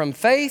from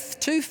faith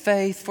to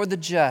faith, for the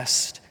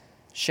just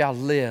shall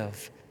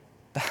live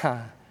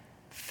by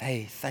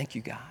faith. Thank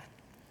you, God.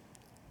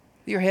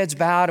 With your heads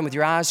bowed and with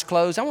your eyes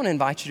closed, I want to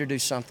invite you to do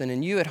something.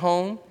 And you at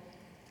home,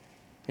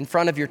 in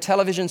front of your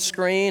television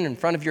screen, in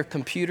front of your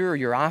computer or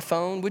your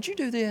iPhone, would you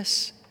do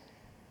this?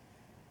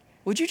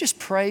 Would you just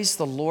praise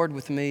the Lord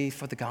with me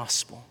for the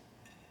gospel?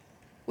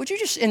 Would you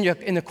just,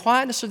 in the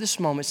quietness of this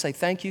moment, say,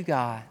 thank you,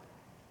 God,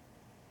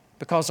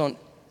 because on a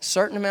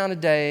certain amount of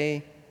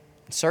day,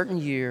 a certain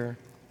year,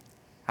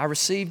 I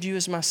received you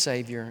as my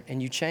Savior,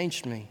 and you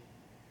changed me.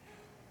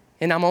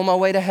 And I'm on my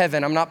way to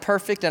heaven. I'm not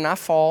perfect, and I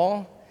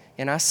fall,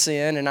 and I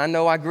sin, and I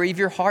know I grieve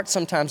your heart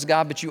sometimes,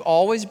 God, but you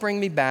always bring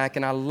me back,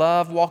 and I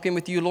love walking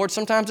with you. Lord,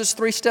 sometimes it's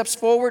 3 steps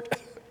forward,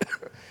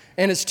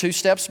 and it's 2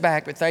 steps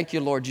back, but thank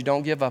you, Lord, you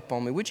don't give up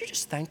on me. Would you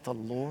just thank the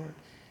Lord?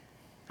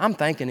 I'm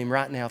thanking him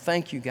right now.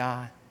 Thank you,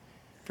 God,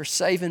 for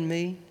saving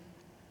me,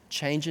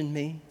 changing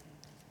me.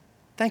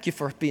 Thank you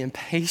for being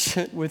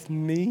patient with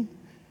me.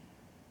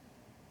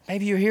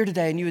 Maybe you're here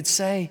today and you would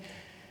say,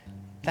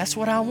 that's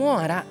what I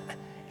want.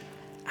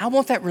 I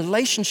want that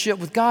relationship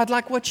with God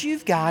like what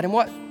you've got and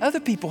what other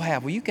people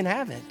have. Well, you can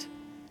have it.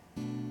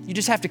 You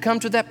just have to come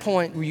to that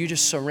point where you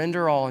just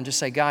surrender all and just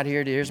say, God,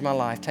 here it is, here's my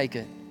life, take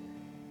it.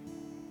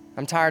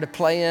 I'm tired of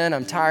playing,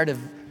 I'm tired of,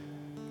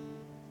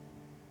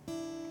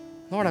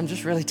 Lord, I'm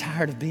just really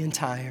tired of being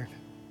tired.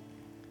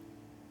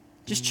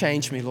 Just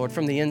change me, Lord,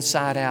 from the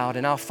inside out,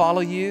 and I'll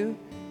follow you,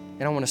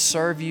 and I want to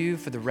serve you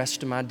for the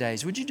rest of my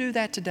days. Would you do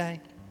that today?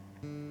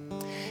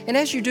 And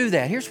as you do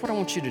that, here's what I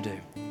want you to do.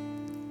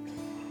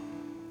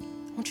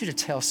 I want you to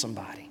tell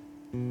somebody.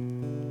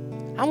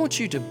 I want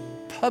you to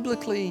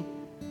publicly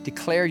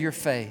declare your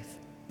faith.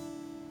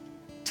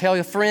 Tell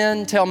a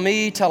friend, tell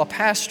me, tell a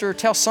pastor,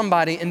 tell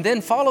somebody, and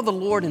then follow the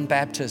Lord in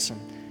baptism.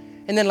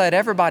 And then let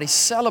everybody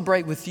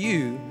celebrate with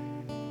you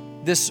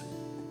this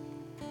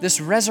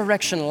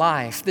resurrection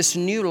life, this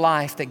new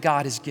life that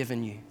God has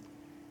given you.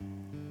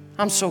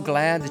 I'm so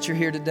glad that you're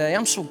here today.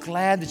 I'm so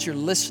glad that you're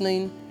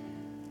listening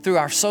through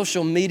our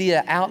social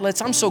media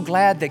outlets. I'm so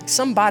glad that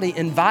somebody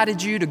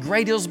invited you to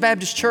Great Hills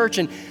Baptist Church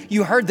and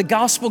you heard the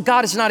gospel.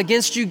 God is not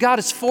against you. God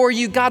is for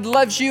you. God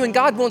loves you, and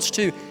God wants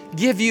to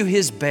give you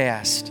his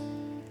best.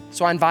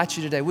 So I invite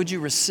you today, would you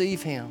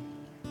receive him?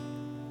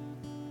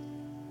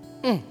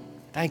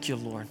 Thank you,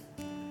 Lord.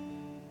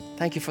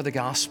 Thank you for the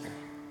gospel.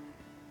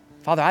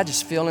 Father, I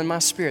just feel in my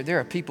spirit there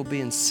are people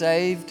being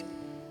saved.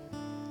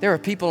 There are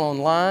people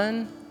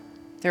online.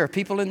 There are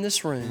people in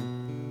this room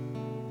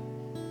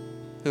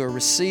who are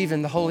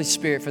receiving the Holy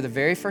Spirit for the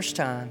very first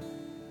time.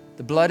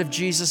 The blood of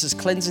Jesus is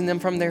cleansing them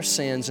from their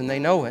sins, and they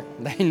know it.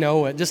 They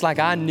know it, just like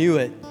I knew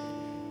it.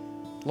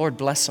 Lord,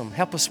 bless them.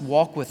 Help us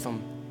walk with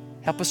them.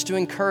 Help us to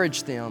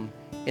encourage them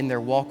in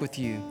their walk with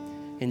you.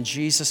 In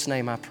Jesus'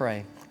 name I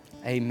pray.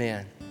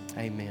 Amen.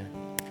 Amen.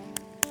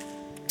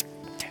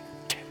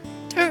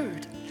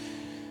 Dude.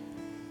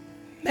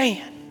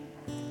 Man.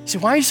 You say,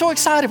 why are you so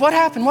excited? What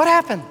happened? What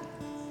happened?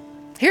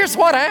 Here's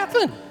what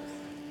happened.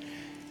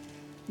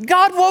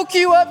 God woke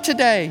you up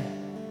today.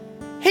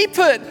 He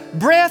put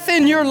breath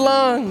in your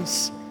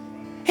lungs.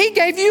 He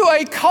gave you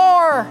a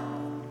car.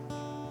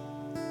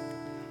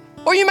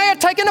 Or you may have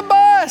taken a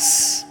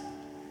bus.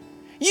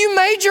 You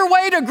made your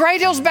way to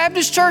Great Hills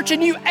Baptist Church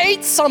and you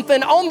ate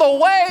something on the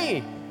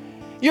way.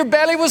 Your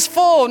belly was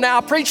full. Now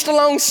I preached a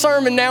long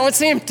sermon. Now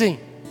it's empty.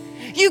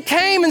 You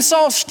came and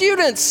saw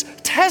students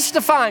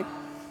testifying.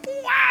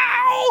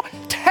 Wow!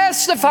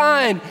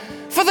 Testifying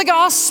for the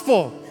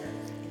gospel.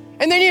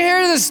 And then you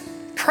hear this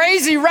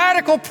crazy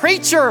radical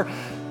preacher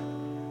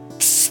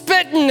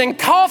spitting and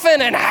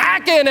coughing and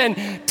hacking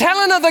and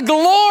telling of the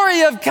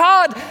glory of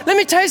God. Let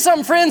me tell you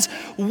something, friends.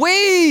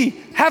 We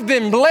have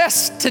been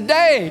blessed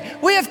today.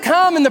 We have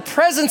come in the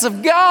presence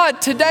of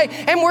God today,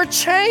 and we're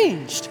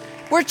changed.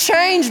 We're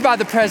changed by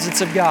the presence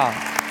of God.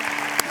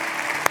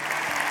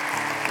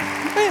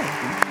 Man.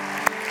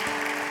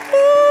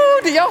 Ooh,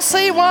 do y'all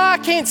see why I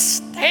can't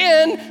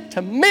stand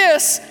to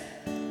miss?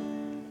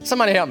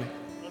 Somebody help me.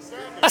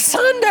 A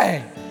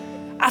Sunday.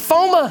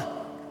 IFOMA.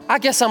 I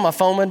guess I'm a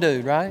FOMA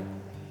dude, right?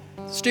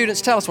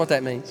 Students, tell us what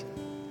that means.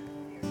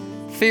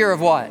 Fear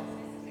of what?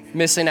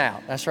 Missing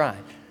out. That's right.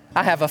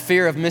 I have a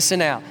fear of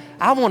missing out.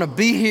 I want to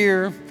be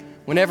here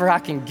whenever I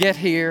can get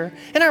here.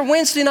 In our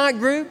Wednesday night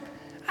group,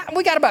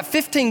 we got about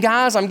 15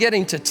 guys I'm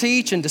getting to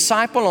teach and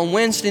disciple on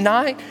Wednesday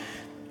night.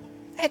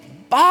 It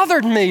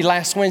bothered me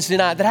last Wednesday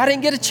night that I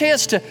didn't get a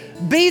chance to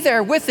be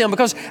there with them,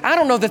 because I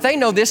don't know that they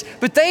know this,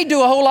 but they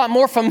do a whole lot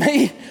more for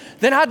me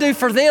than I do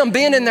for them.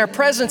 Being in their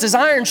presence is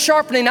iron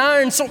sharpening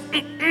iron. So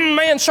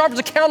man sharpens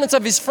the countenance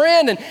of his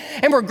friend,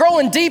 and we're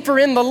growing deeper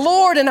in the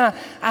Lord. And I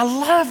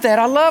love that.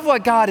 I love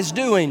what God is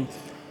doing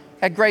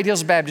at Great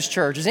Hills Baptist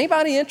Church. Is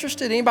anybody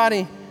interested?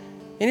 Anybody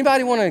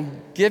want to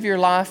give your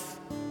life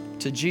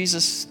to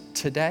Jesus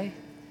today?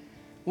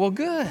 Well,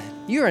 good.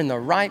 You're in the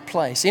right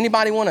place.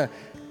 Anybody want to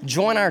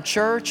join our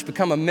church,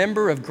 become a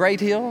member of Great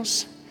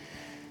Hills?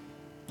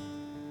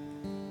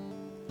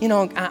 You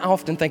know, I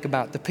often think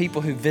about the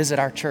people who visit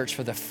our church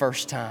for the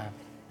first time.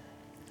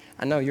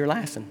 I know you're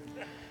laughing,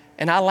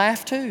 and I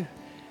laugh too.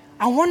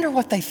 I wonder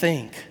what they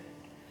think.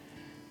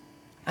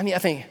 I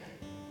think,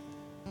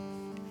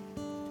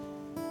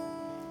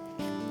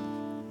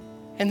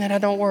 and then I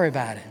don't worry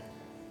about it.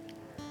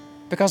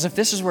 Because if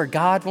this is where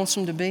God wants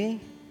them to be,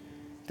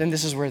 then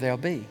this is where they'll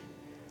be.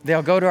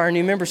 They'll go to our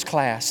new members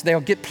class. They'll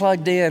get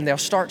plugged in. They'll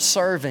start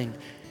serving.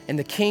 And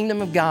the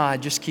kingdom of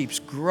God just keeps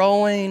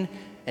growing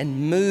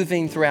and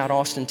moving throughout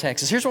Austin,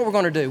 Texas. Here's what we're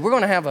going to do. We're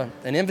going to have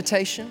an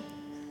invitation.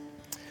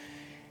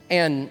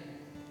 And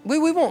we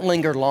won't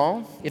linger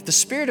long. If the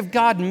Spirit of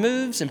God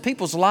moves and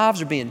people's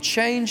lives are being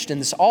changed and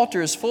this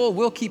altar is full,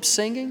 we'll keep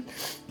singing.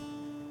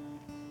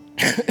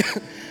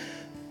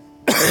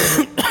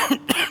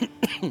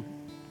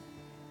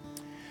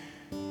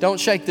 Don't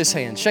shake this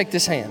hand. Shake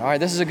this hand. All right,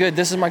 this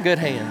is my good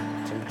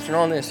hand. So turn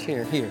on this.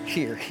 Here.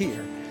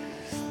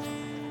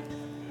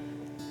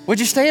 Would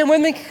you stand with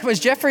me?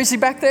 Was Jeffrey, is he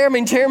back there?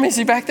 Jeremy, is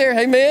he back there?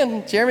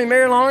 Amen. Jeremy,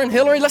 Mary Lauren,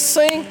 Hillary, let's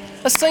sing.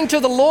 Let's sing to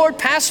the Lord.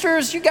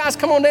 Pastors, you guys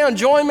come on down,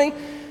 join me.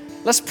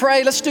 Let's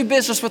pray. Let's do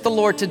business with the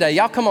Lord today.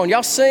 Y'all come on.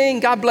 Y'all sing.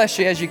 God bless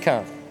you as you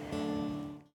come.